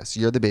eyes was this.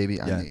 You're the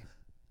baby, I'm me.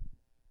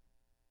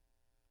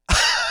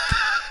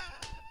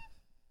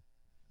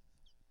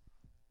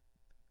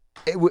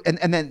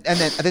 And then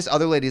this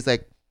other lady's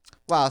like,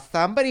 wow,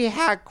 somebody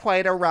had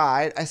quite a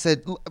ride. I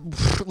said,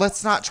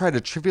 let's not try to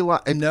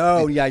trivialize.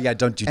 No, yeah,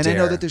 don't you and dare. I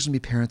know that there's going to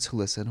be parents who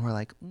listen who are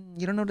like,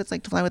 you don't know what it's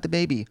like to fly with a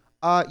baby.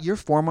 You're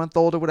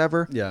 4-month-old or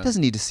whatever. Yeah.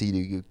 Doesn't need to see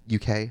you,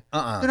 UK. They're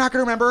not going to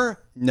remember.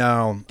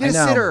 No. Get a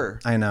sitter.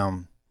 I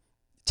know.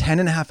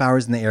 10.5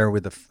 hours in the air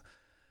with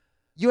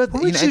what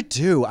would you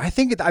do? I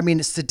think,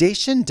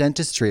 sedation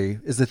dentistry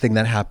is the thing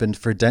that happened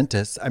for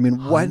dentists.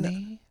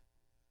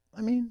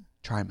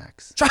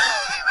 Trimix.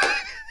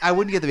 I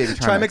wouldn't give the baby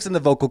Trimix. Trimix and the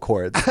vocal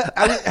cords.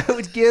 I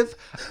would give,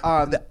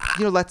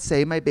 let's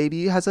say my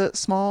baby has a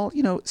small,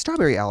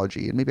 strawberry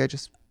allergy, and maybe I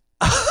just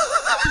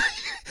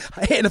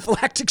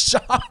anaphylactic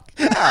shock.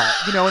 Yeah,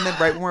 and then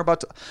right when we're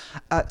about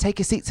to take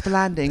your seats for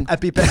landing,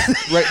 right in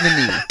the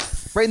knee,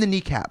 right in the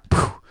kneecap.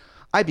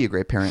 I'd be a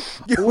great parent.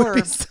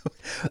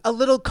 A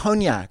little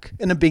cognac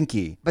in a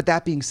binky. But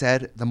that being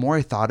said, the more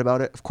I thought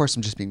about it, of course,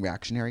 I'm just being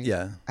reactionary.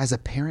 Yeah. As a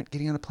parent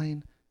getting on a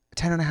plane,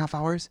 10.5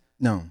 hours.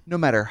 No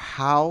matter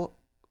how.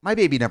 My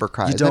baby never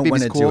cries. You don't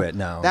want to do it,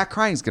 no. That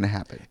crying's going to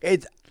happen.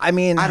 I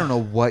don't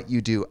know what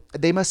you do.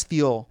 They must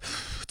feel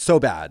so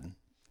bad.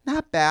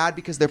 Not bad,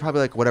 because they're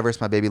probably like, whatever, it's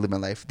my baby, live my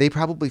life. They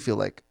probably feel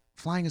like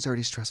flying is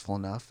already stressful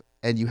enough.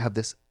 And you have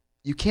this,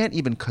 you can't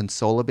even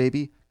console a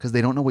baby because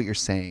they don't know what you're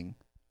saying.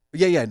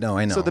 Yeah, no,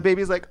 I know. So the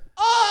baby's like,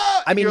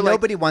 ah!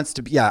 Nobody wants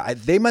to be,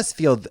 they must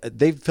feel,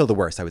 they feel the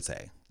worst, I would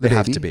say. They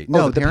have to be.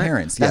 No, the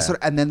parents. Yeah.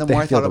 And then the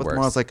more I thought about it, the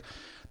more I was like,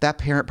 that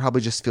parent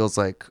probably just feels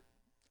like,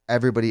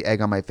 everybody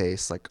egg on my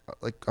face. Like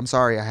I'm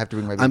sorry, I have to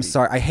bring my baby. I'm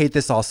sorry. I hate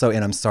this also,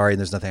 and I'm sorry, and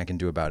there's nothing I can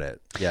do about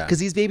it. Yeah. Because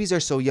these babies are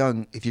so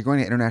young. If you're going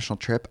on an international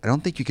trip, I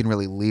don't think you can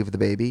really leave the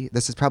baby.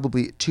 This is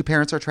probably 2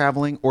 parents are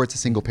traveling, or it's a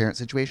single parent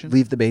situation.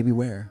 Leave the baby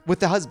where? With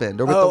the husband,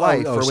 or with the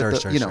wife, or sure,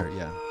 with the, sure,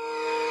 yeah.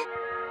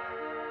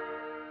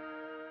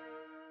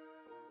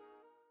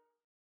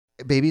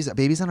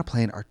 Babies on a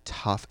plane are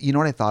tough. You know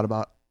what I thought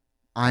about?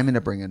 I'm going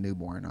to bring a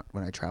newborn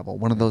when I travel.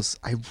 One of those,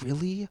 I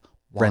really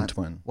rent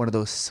one of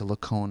those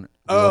silicone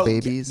real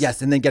babies.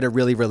 Yes, and then get a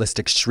really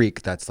realistic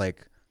shriek that's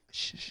like,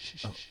 shh, shh,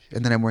 shh.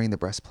 And then I'm wearing the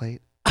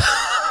breastplate,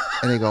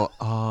 and they go,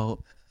 oh,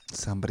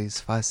 somebody's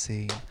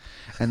fussy.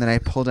 And then I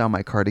pull down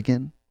my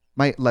cardigan,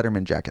 my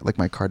Letterman jacket, like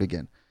my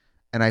cardigan,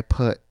 and I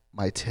put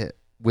my tit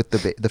with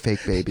the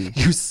fake baby.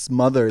 You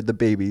smother the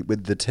baby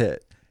with the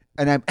tit,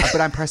 but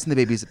I'm pressing the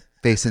baby's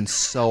face in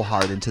so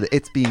hard into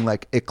it's being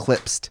like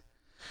eclipsed.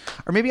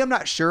 Or maybe I'm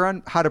not sure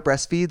on how to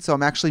breastfeed, so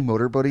I'm actually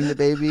motorboating the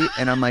baby,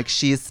 and I'm like,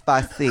 she's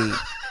fussy.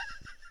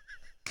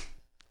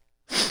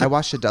 I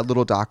watched a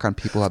little doc on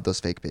people who have those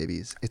fake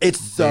babies. It's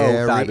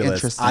so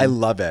fabulous. I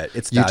love it.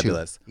 It's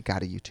fabulous. You got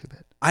to YouTube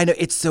it. I know.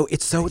 It's so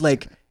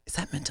like, is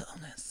that mental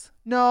illness?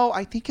 No,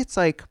 I think it's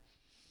like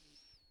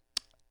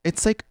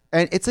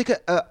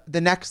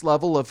the next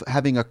level of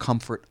having a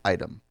comfort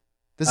item.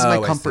 This is my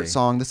comfort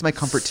song. This is my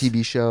comfort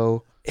TV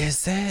show.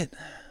 Is it?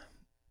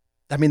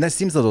 That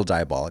seems a little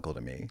diabolical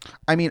to me.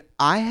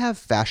 I have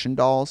fashion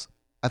dolls.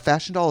 A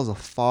fashion doll is a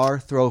far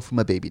throw from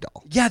a baby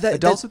doll. Yeah,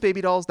 adults with baby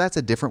dolls, that's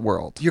a different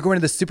world. You're going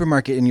to the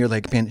supermarket and you're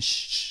like,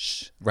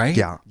 shh, right?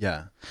 Yeah.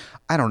 Yeah.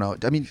 I don't know.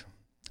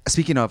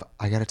 Speaking of,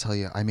 I got to tell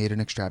you, I made an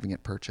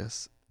extravagant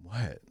purchase.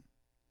 What?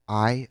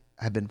 I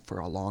have been for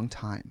a long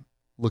time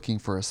looking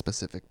for a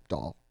specific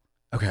doll.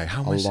 Okay,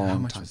 how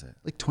much was it?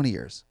 Like 20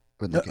 years.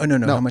 No.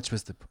 How much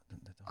was the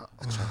doll?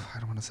 I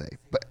don't want to say,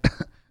 but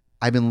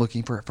I've been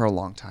looking for it for a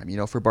long time.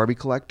 For Barbie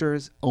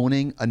collectors,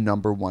 owning a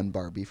 #1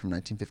 Barbie from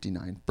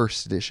 1959,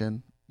 first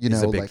edition,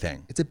 it's a big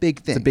thing. It's a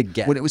big thing. It's a big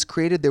get. When it was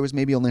created, there was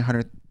maybe only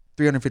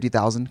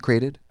 350,000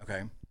 created.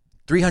 Okay.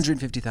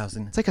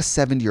 350,000. It's like a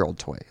 70-year-old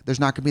toy. There's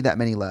not going to be that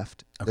many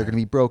left. Okay. They're going to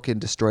be broken,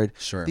 destroyed.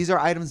 Sure. These are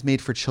items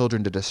made for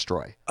children to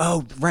destroy.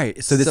 Oh,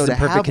 right. So this is in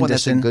perfect condition? One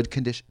that's in good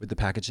condition. With the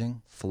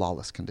packaging?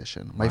 Flawless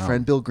condition. My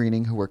friend Bill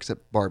Greening, who works at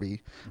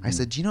Barbie, I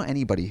said, do you know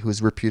anybody who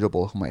is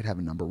reputable who might have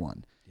a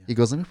 #1? Yeah. He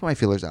goes, let me put my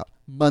feelers out.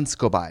 Months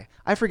go by.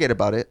 I forget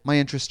about it. My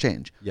interests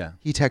change. Yeah.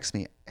 He texts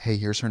me, hey,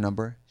 here's her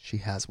number. She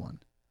has one.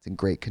 It's in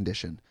great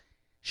condition.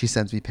 She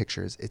sends me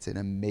pictures. It's in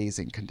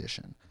amazing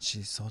condition.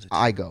 She sold it.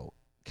 I go,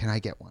 can I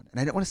get one?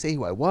 And I didn't want to say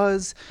who I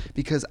was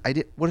because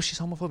what if she's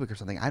homophobic or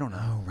something? I don't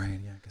know. Oh, right.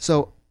 Yeah.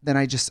 So then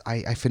I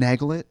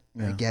finagle it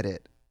and I get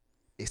it.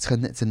 It's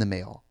in the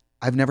mail.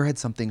 I've never had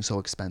something so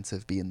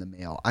expensive be in the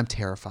mail. I'm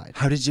terrified.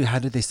 How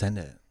did they send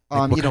it?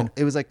 Like,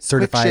 it was like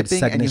certified quick shipping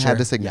signature? And you had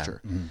the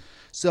signature. Yeah. Mm-hmm.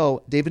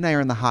 So David and I are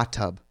in the hot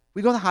tub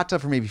We go in the hot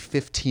tub for maybe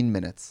 15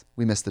 minutes.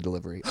 We miss the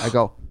delivery. I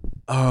go,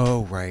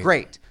 oh, right.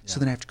 great. Yeah. So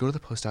then I have to go to the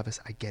post office.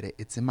 I get it.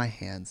 It's in my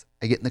hands.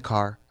 I get in the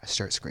car. I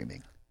start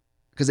screaming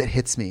because it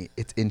hits me.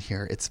 It's in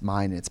here. It's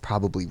mine. And it's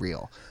probably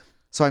real.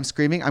 So I'm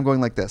screaming. I'm going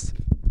like this.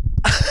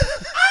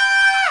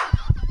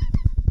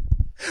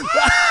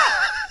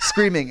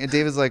 Screaming. And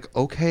David's like,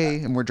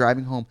 okay. And we're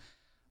driving home.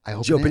 I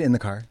open it in the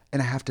car?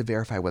 And I have to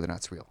verify whether or not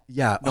it's real.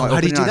 Yeah. No,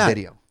 how do you do that?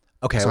 Video.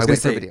 Okay. So I wait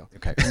for video.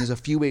 Okay. And there's a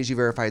few ways you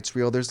verify it's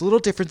real. There's little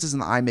differences in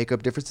the eye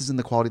makeup, differences in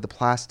the quality of the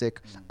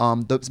plastic,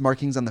 those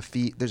markings on the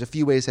feet. There's a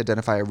few ways to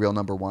identify a real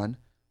number one.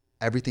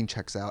 Everything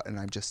checks out, and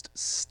I'm just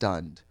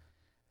stunned.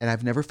 And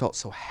I've never felt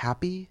so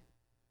happy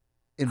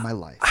in my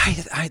life.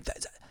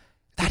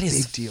 That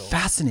is big deal.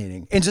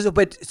 Fascinating. And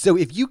so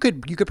if you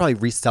could probably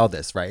resell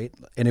this, right?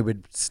 And it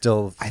would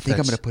still. I think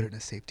I'm going to put it in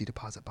a safety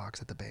deposit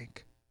box at the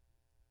bank.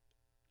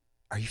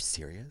 Are you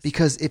serious?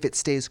 Because if it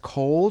stays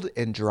cold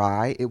and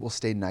dry, it will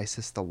stay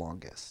nicest the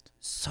longest.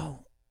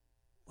 So,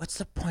 what's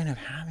the point of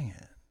having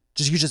it?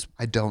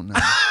 I don't know.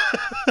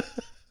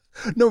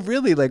 No,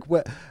 really, like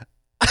what?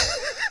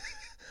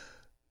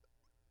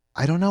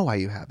 I don't know why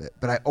you have it,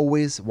 but I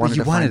always wanted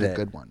to find a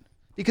good one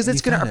because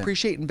it's going to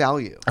appreciate in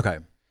value. Okay.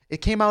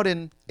 It came out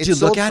in. Did you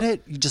look at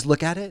it? You just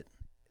look at it?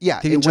 Yeah.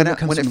 When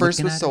it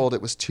first was sold,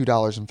 it was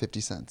 $2.50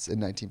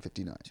 in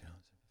 1959.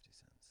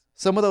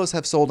 Some of those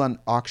have sold on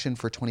auction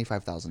for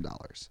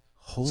 $25,000.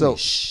 Holy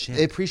shit!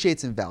 It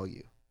appreciates in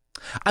value.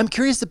 I'm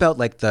curious about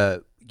like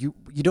you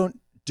don't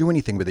do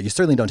anything with it. You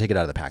certainly don't take it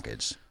out of the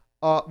package.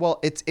 Well,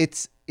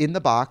 it's in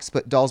the box,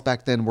 but dolls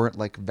back then weren't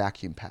like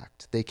vacuum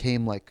packed. They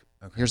came like,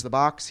 here's the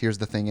box, here's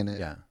the thing in it.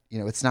 Yeah. You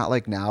know, it's not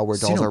like now where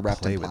dolls are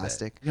wrapped in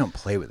plastic. You don't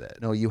play with it.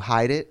 No, you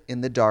hide it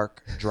in the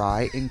dark,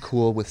 dry and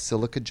cool with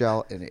silica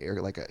gel and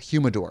air, like a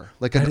humidor,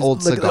 like an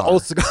old cigar. Like an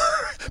old cigar,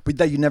 but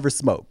that you never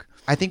smoke.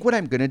 I think what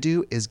I'm going to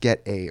do is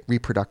get a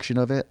reproduction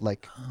of it,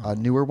 like a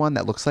newer one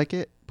that looks like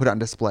it, put it on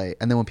display.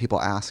 And then when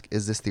people ask,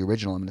 is this the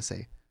original? I'm going to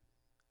say,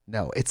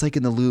 no. It's like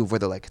in the Louvre where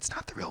they're like, it's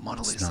not the real Mona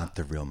Lisa. It's not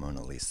the real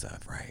Mona Lisa,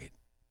 right?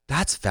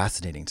 That's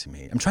fascinating to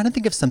me. I'm trying to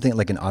think of something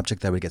like an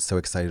object that I would get so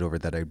excited over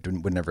that I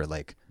would never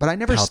like. But I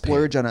never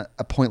splurge on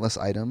a pointless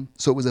item.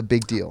 So it was a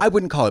big deal. I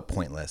wouldn't call it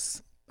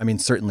pointless. I mean,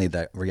 certainly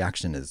that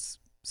reaction is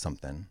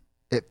something.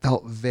 It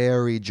felt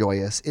very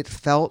joyous. It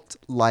felt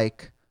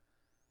like...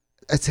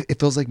 It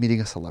feels like meeting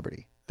a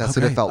celebrity. That's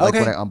what it felt like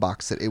when I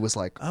unboxed it. It was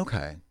like,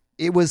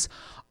 it was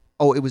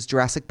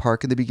Jurassic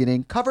Park in the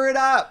beginning. Cover it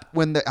up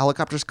when the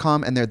helicopters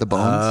come and they're the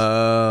bones.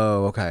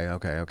 Oh,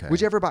 okay. Would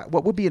you ever buy?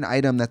 What would be an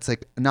item that's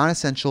like a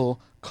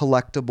non-essential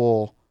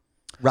collectible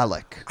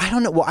relic? I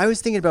don't know. Well, I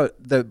was thinking about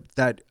the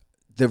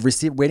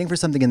receipt, waiting for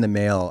something in the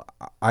mail.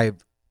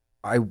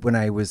 When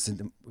I was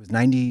it was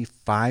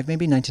 95,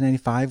 maybe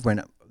 1995, when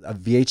a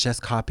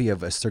VHS copy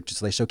of a Cirque du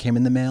Soleil show came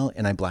in the mail,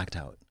 and I blacked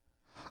out.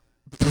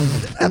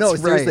 No,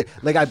 seriously.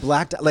 Right. Like I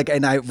blacked, like,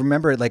 and I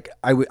remember, like,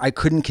 I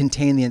couldn't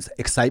contain the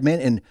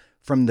excitement, and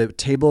from the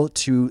table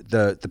to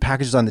the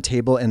packages on the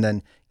table, and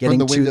then getting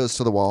from the windows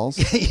to the walls.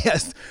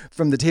 Yes,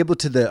 from the table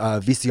to the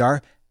VCR,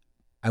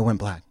 I went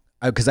black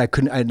because I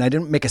couldn't, and I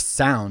didn't make a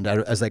sound. I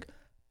was like,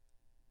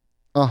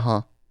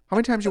 How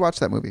many times you watched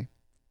that movie?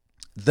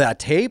 That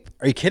tape?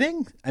 Are you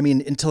kidding? I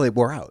mean, until it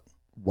wore out.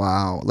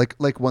 Wow,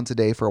 like once a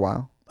day for a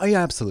while. Oh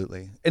yeah,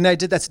 absolutely. And I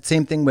did that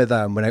same thing with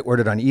when I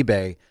ordered on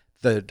eBay.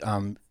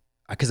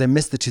 Because I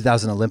missed the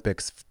 2000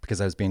 Olympics because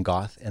I was being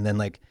goth, and then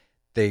like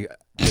they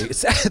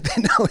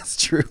no,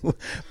 it's true,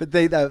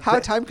 but how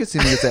time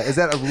consuming is that? Is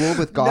that a rule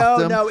with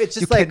gothdom? No, it's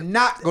just you like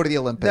cannot go to the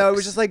Olympics. No, it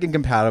was just like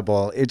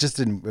incompatible. It just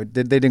didn't.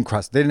 They didn't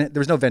cross. There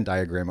was no Venn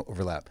diagram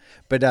overlap.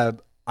 But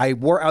I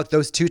wore out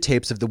those two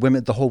tapes of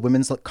the whole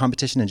women's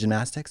competition in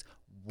gymnastics.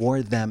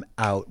 Wore them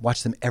out.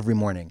 Watched them every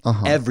morning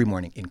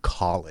in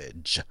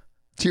college.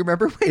 Do you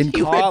remember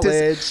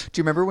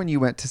when you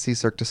went to see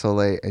Cirque du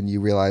Soleil and you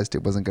realized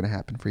it wasn't going to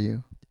happen for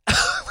you?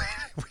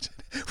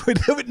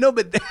 No,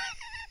 but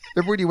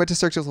remember when you went to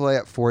Cirque du Soleil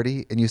at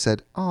 40 and you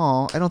said,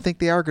 "Oh, I don't think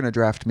they are going to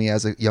draft me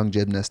as a young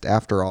gymnast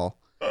after all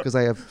because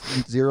I have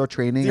zero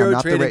training, I'm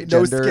not the right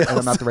gender, and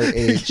I'm not the right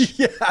age."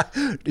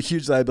 Yeah,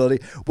 huge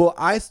liability. Well,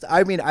 I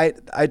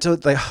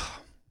told like,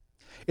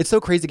 it's so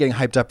crazy getting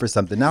hyped up for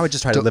something. Now I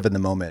just try to live in the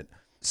moment.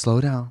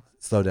 Slow down.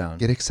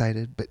 Get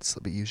excited, but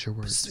use your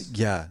words.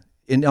 Yeah.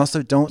 And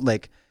also don't I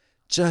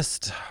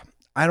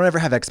don't ever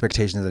have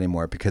expectations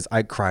anymore because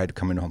I cried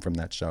coming home from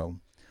that show.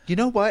 You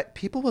know what?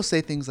 People will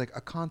say things like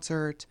a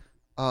concert,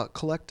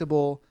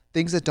 collectible,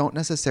 things that don't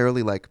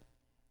necessarily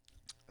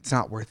it's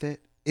not worth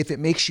it. If it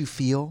makes you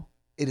feel,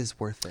 it is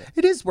worth it.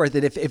 It is worth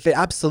it. If it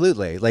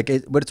absolutely,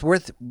 what it's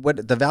worth,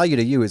 what the value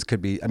to you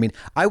could be. I mean,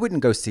 I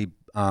wouldn't go see,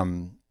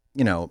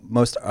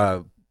 most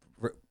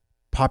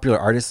popular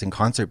artists in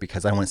concert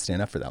because I don't want to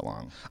stand up for that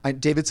long.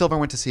 David Silver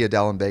went to see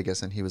Adele in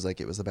Vegas and he was like,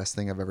 it was the best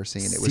thing I've ever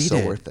seen. It was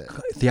so worth it.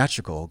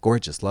 Theatrical,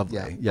 gorgeous,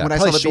 lovely. Yeah. When I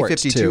saw the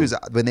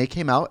B-52s, when they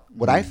came out,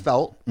 what I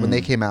felt when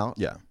they came out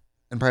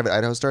and Private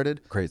Idaho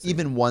started, crazy.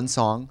 Even one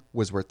song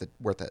was worth it.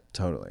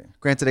 Totally.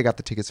 Granted, I got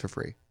the tickets for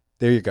free.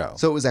 There you go.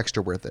 So it was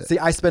extra worth it. See,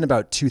 I spent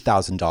about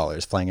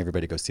 $2,000 flying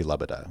everybody to go see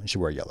Labada. She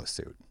wore a yellow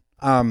suit.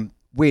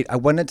 Wait, I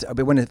want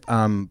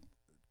to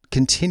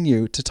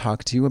continue to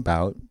talk to you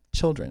about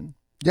children.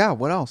 Yeah,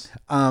 what else?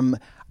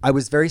 I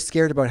was very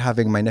scared about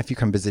having my nephew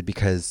come visit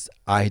because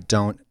I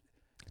don't.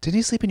 Didn't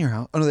he sleep in your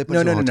house? Oh, no, they put you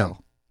in a hotel. No.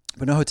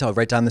 But no hotel,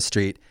 right down the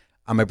street.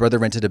 My brother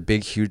rented a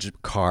big, huge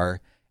car.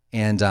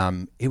 And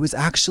it was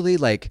actually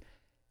like,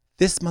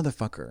 this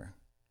motherfucker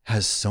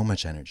has so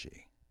much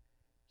energy.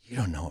 You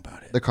don't know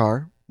about it. The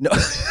car? No.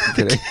 I'm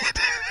kidding.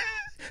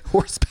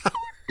 Horsepower.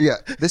 Yeah,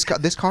 this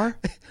car?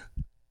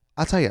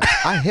 I'll tell you,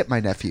 I hit my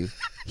nephew.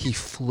 He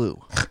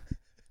flew.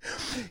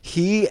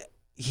 He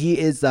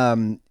is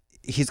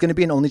he's going to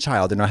be an only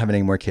child and not having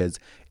any more kids,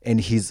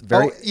 and he's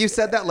very. Oh, you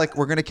said that like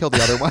we're going to kill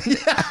the other one.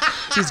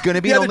 He's going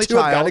to be The an other only two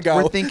have gotta child. go.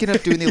 We're thinking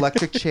of doing the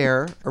electric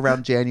chair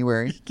around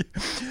January.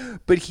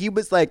 But he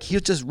was like, he'll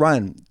just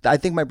run. I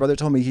think my brother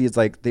told me he's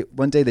like,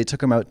 one day they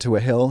took him out to a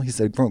hill. He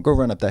said, go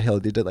run up that hill.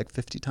 They did like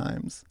 50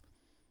 times.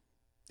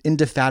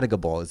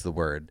 Indefatigable is the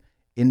word.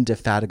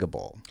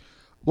 Indefatigable.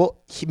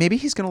 Well, maybe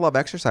he's going to love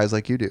exercise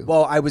like you do.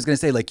 Well, I was going to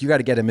say, like, you got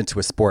to get him into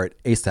a sport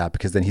ASAP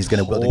because then he's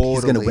going to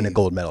win a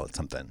gold medal at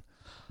something.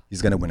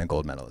 He's going to win a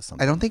gold medal at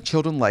something. I don't think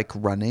children like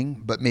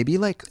running, but maybe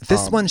like...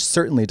 This one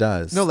certainly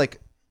does. No, like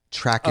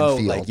track and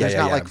field. Like, There's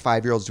not like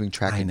 5-year-olds doing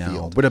track and I know.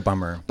 field. What a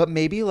bummer. But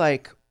maybe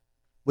like...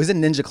 Was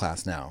in ninja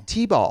class now.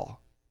 T-ball.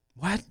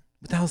 What?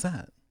 What the hell's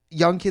that?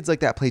 Young kids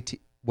like that play...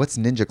 What's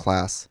ninja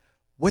class?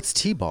 What's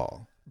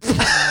T-ball?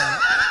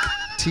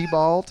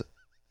 T-balled?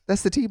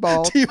 That's the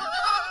T-ball.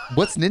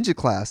 What's ninja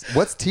class?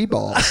 What's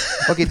T-ball?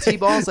 Okay,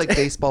 T-ball is like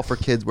baseball for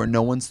kids where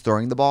no one's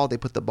throwing the ball. They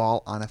put the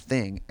ball on a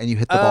thing and you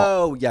hit the ball.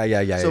 Oh,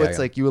 yeah. So it's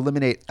like you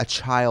eliminate a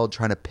child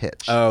trying to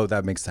pitch. Oh,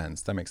 that makes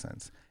sense.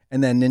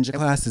 And then ninja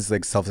class is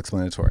like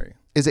self-explanatory.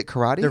 Is it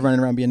karate? They're running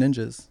around being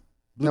ninjas.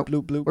 Bloop,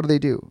 bloop, bloop. What do they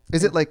do?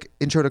 Is it like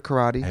intro to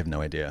karate? I have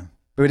no idea.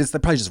 But they're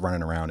probably just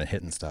running around and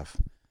hitting stuff.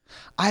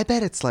 I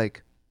bet it's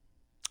like...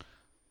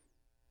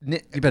 You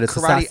bet it's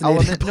karate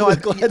element. No,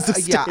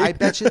 I I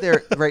bet you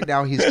there right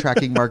now he's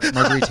tracking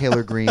Marjorie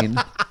Taylor Greene.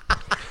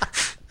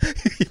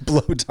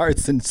 Blow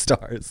darts and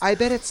stars. I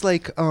bet it's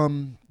like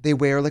they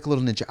wear like a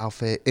little ninja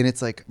outfit and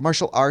it's like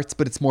martial arts,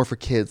 but it's more for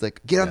kids.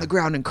 Like get on the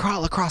ground and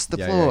crawl across the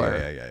floor.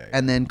 Yeah.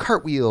 And then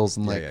cartwheels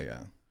and like. Yeah.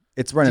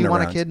 It's running around.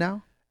 Do you want a kid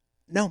now?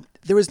 No,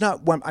 there was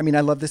not one. I mean,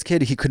 I love this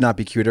kid. He could not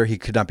be cuter. He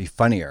could not be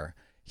funnier.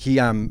 He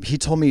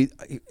told me,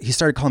 he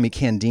started calling me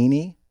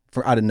Candini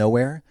for out of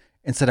nowhere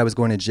and said I was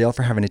going to jail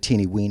for having a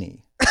teeny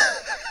weenie.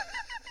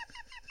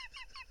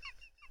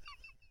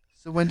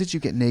 So when did you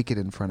get naked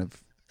in front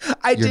of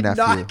I your did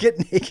nephew? not get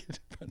naked.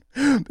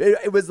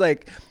 It was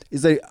like,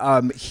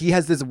 he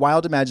has this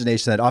wild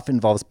imagination that often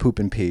involves poop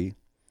and pee.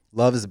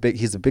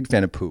 He's a big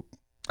fan of poop.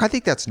 I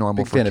think that's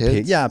normal Big for fan kids. of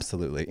pee. Yeah,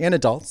 absolutely. And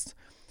adults.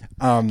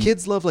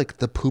 Kids love like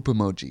the poop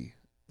emoji.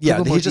 Yeah,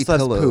 Poop he emoji just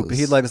loves pillows. poop.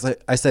 He loves,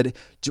 like, I said,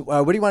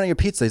 what do you want on your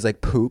pizza? He's like,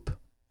 poop.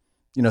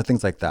 You know,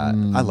 things like that.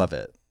 I love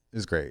it. It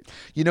was great.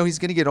 You know, he's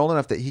going to get old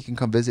enough that he can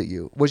come visit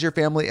you. Was your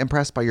family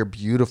impressed by your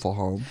beautiful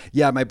home?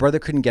 Yeah, my brother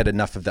couldn't get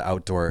enough of the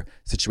outdoor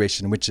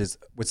situation, which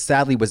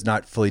sadly was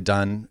not fully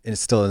done, and is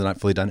still not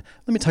fully done.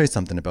 Let me tell you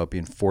something about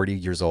being 40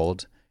 years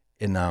old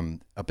in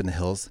up in the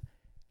hills.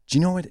 Do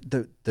you know what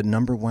the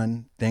number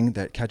one thing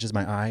that catches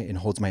my eye and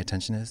holds my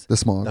attention is? The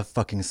smog. The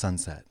fucking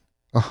sunset.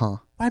 Uh-huh.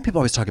 Why are people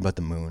always talking about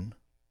the moon?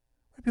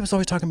 Why are people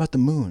always talking about the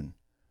moon?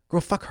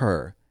 Girl, fuck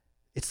her.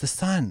 It's the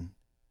sun.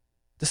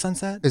 The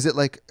sunset. Is it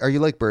like, are you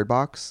like Bird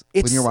Box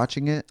when you're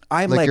watching it?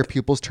 I'm like like your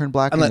pupils turn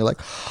black and you're like,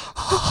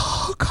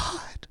 oh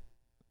God.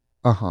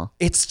 Uh-huh.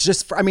 It's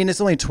just,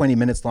 it's only 20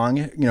 minutes long,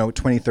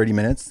 20, 30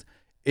 minutes.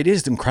 It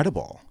is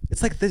incredible.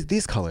 It's like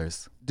these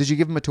colors. Did you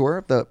give him a tour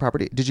of the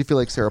property? Did you feel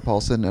like Sarah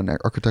Paulson on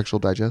Architectural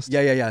Digest?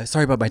 Yeah.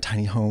 Sorry about my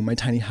tiny home, my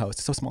tiny house.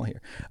 It's so small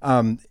here.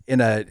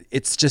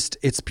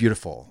 It's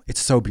beautiful. It's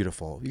so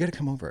beautiful. You got to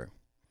come over.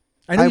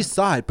 I know you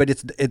saw it, but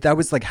that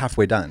was like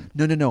halfway done.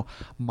 No.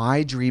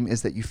 My dream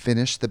is that you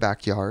finish the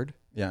backyard.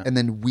 Yeah. And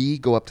then we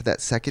go up to that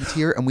second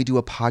tier and we do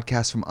a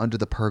podcast from under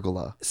the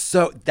pergola.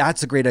 So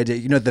that's a great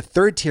idea. The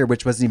third tier,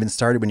 which wasn't even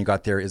started when you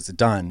got there, is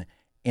done.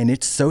 And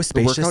it's so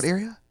spacious. The workout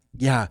area?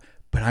 Yeah.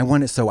 But I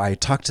want it. So I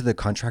talked to the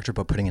contractor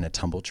about putting in a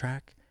tumble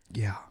track.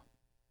 Yeah.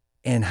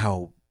 And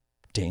how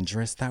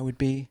dangerous that would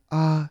be.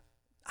 I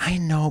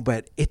know,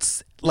 but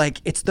it's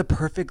the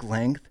perfect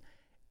length.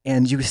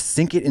 And you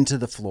sink it into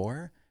the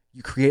floor.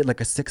 You create like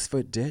a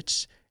 6-foot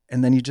ditch,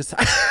 and then you just...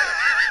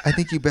 I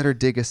think you better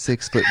dig a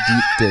 6-foot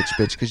deep ditch,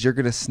 bitch, because you're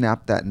going to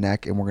snap that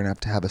neck, and we're going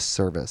to have a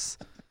service.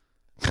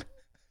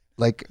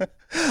 Like,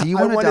 do you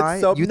want to die?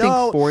 You think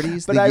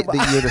 40s,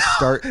 the year to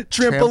start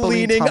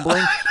trampolining,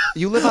 tumbling?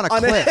 You live on a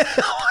cliff.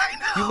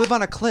 You live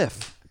on a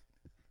cliff.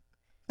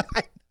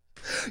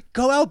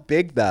 Go out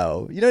big,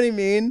 though. You know what I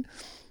mean?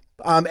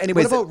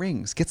 Anyways, what about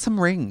rings? Get some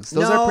rings.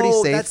 Those are pretty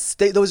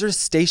safe. Those are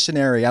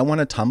stationary. I want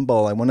to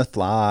tumble. I want to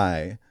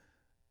fly.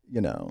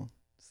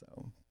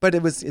 But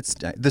it's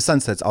the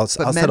sunsets. I'll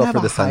settle for the sunset. Men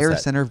have a higher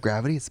center of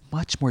gravity. It's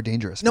much more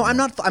dangerous. No, I'm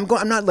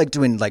not like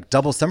doing like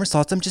double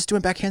somersaults. I'm just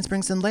doing back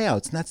handsprings and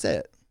layouts, and that's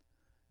it.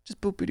 Just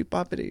boopity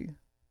boppity.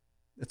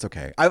 It's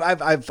okay.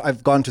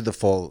 I've gone through the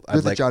full.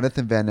 You're the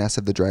Jonathan Van Ness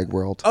of the drag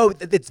world. Oh,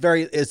 it's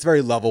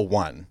very level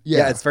 1.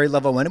 Yeah. It's very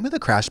level 1. And with a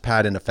crash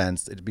pad and a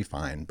fence, it'd be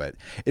fine, but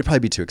it'd probably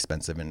be too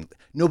expensive and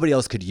nobody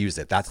else could use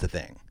it. That's the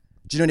thing.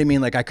 Do you know what I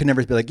mean? Like I could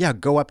never be like, yeah,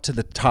 go up to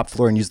the top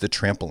floor and use the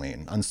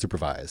trampoline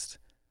unsupervised.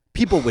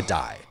 People would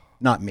die,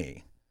 not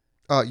me.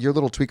 Your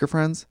little tweaker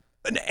friends?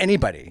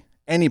 Anybody,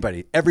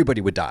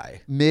 everybody would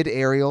die.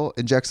 Mid-aerial,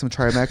 inject some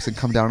Trimix and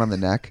come down on the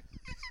neck.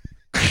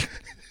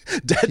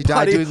 Dead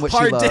body, doing what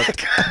hard she loved.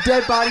 dick.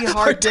 Dead body,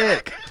 hard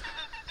dick.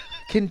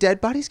 Can dead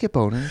bodies get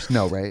boners?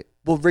 No, right?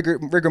 Well,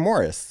 rigor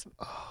mortis.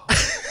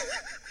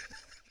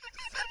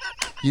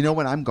 You know,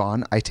 when I'm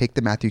gone, I take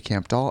the Matthew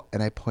Camp doll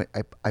and I put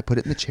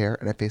it in the chair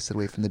and I face it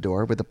away from the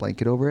door with a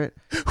blanket over it,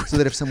 so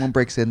that if someone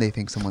breaks in, they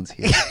think someone's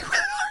here.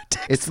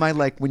 It's my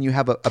when you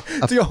have a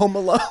you're home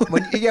alone.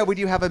 When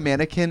you have a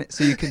mannequin,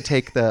 so you can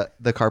take the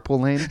carpool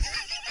lane.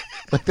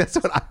 Like that's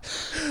what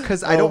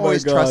because I don't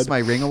always trust my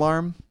ring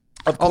alarm.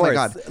 Of course. Oh my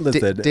God!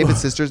 Listen.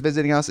 David's sister's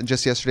visiting us, and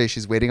just yesterday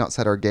she's waiting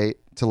outside our gate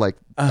to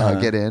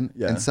get in,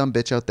 yeah. and some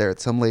bitch out there,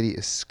 some lady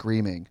is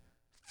screaming,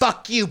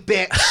 "Fuck you,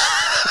 bitch!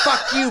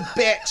 Fuck you,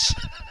 bitch!"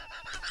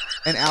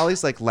 And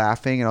Allie's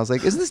laughing, and I was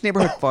like, "Isn't this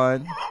neighborhood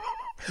fun?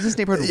 Isn't this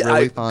neighborhood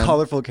really fun?"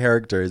 Colorful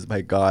characters,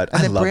 my God.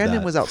 And then love Brandon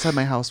that. was outside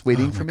my house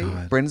waiting for me.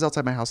 God. Brandon's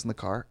outside my house in the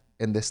car,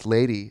 and this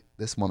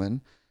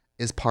woman,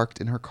 is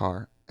parked in her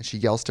car, and she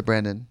yells to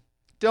Brandon,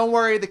 "Don't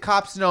worry, the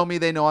cops know me.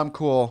 They know I'm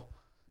cool."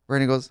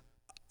 Brandon goes,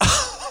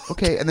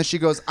 "Okay," and then she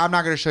goes, "I'm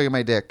not going to show you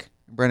my dick."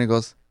 And Brandon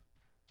goes,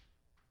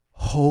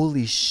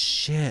 "Holy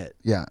shit.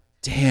 Yeah.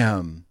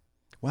 Damn.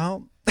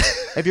 Well,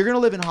 if you're going to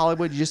live in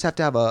Hollywood, you just have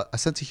to have a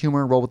sense of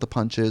humor, roll with the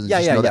punches,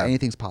 and know that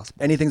anything's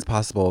possible. Anything's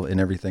possible, and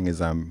everything is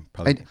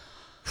probably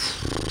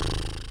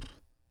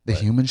the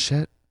human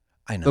shit.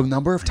 I know. The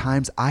number of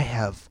times I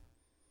have,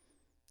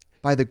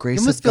 by the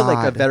grace you must of feel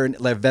God, like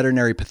a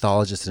veterinary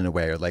pathologist in a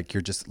way, or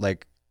you're just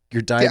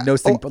you're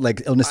diagnosing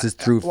illnesses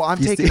through. Well, I'm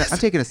taking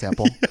a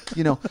sample,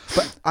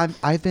 but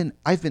I've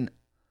been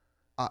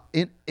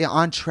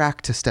on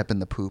track to step in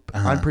the poop,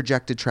 on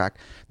projected track.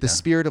 The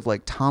spirit of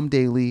Tom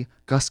Daly,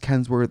 Gus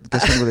Kensworth,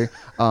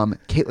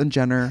 Caitlyn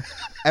Jenner,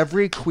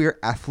 every queer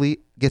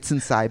athlete gets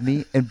inside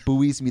me and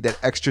buoys me that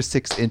extra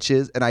 6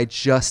 inches, and I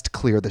just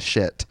clear the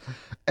shit.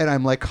 And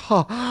I'm like,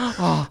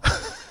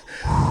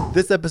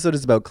 This episode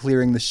is about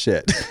clearing the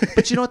shit.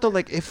 But you know what though?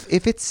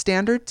 If it's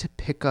standard to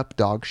pick up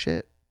dog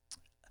shit,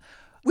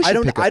 I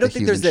don't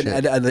think there's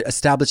an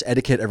established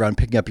etiquette around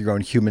picking up your own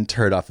human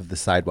turd off of the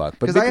sidewalk.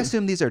 Because I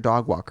assume these are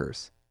dog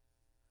walkers.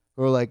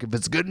 Or if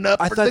it's good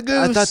enough for the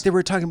goose. I thought they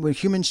were talking about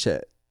human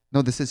shit.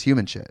 No, this is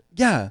human shit.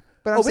 Yeah.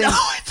 But I'm saying,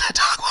 it's a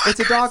dog walker. It's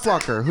a dog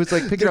walker who's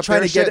picking up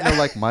their shit and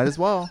they're might as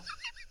well.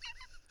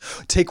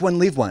 Take one,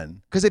 leave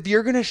one. Because if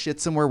you're going to shit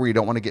somewhere where you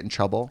don't want to get in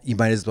trouble, you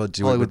might as well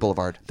do Hollywood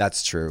Boulevard.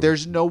 That's true.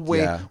 There's no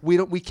way.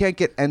 We can't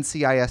get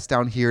NCIS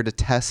down here to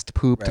test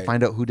poop to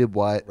find out who did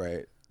what.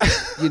 Right.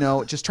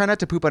 Just try not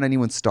to poop on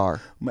anyone's star.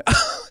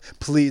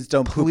 Please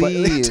don't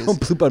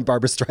poop on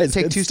Barbara Streisand's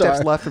Take 2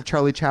 steps left of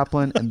Charlie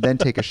Chaplin and then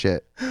take a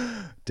shit.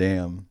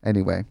 Damn.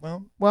 Anyway.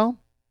 Well.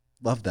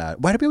 Love that.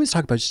 Why do we always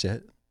talk about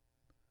shit?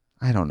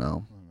 I don't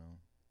know.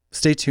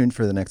 Stay tuned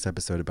for the next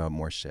episode about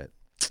more shit.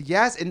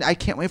 Yes, and I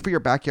can't wait for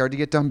your backyard to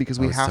get done because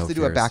we have to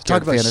do a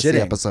backyard Talk about fantasy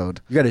shitting. episode.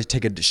 You got to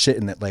take a shit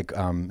in that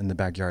in the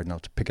backyard, and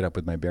I'll pick it up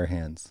with my bare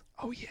hands.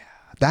 Oh yeah,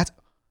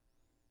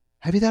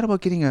 have you thought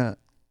about getting a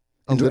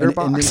litter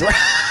box?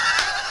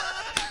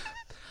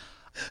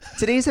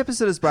 Today's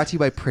episode is brought to you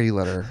by Pretty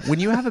Litter.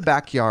 When you have a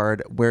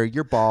backyard where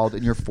you're bald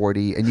and you're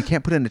 40 and you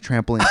can't put in a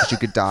trampoline because you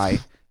could die,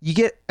 you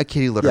get a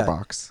kitty litter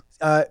box.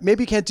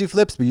 Maybe you can't do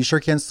flips, but you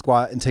sure can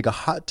squat and take a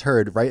hot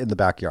turd right in the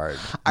backyard,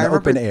 in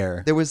open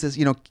air. There was this,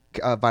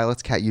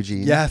 Violet's cat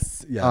Eugene.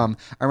 Yes. Yeah.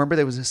 I remember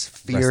there was this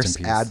fierce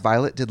ad.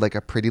 Violet did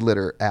a Pretty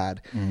Litter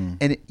ad,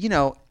 and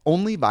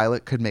only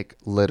Violet could make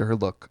litter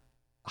look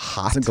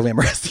hot and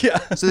glamorous. Yeah.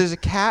 So there's a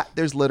cat,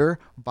 there's litter.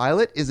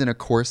 Violet is in a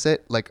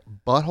corset,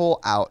 butthole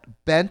out,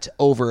 bent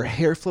over,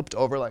 hair flipped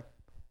over,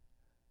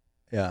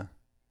 Yeah.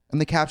 And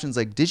the caption's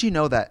did you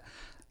know that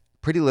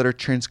Pretty Litter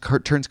turns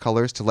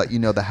colors to let you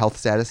know the health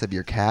status of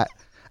your cat?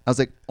 I was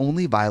like,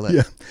 only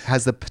Violet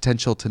has the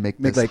potential to make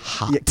this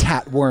hot.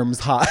 Cat worms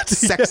hot.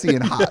 Sexy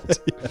and hot.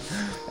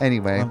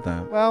 Anyway. Love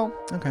that. Well,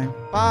 okay.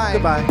 Bye.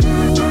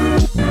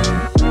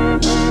 Goodbye.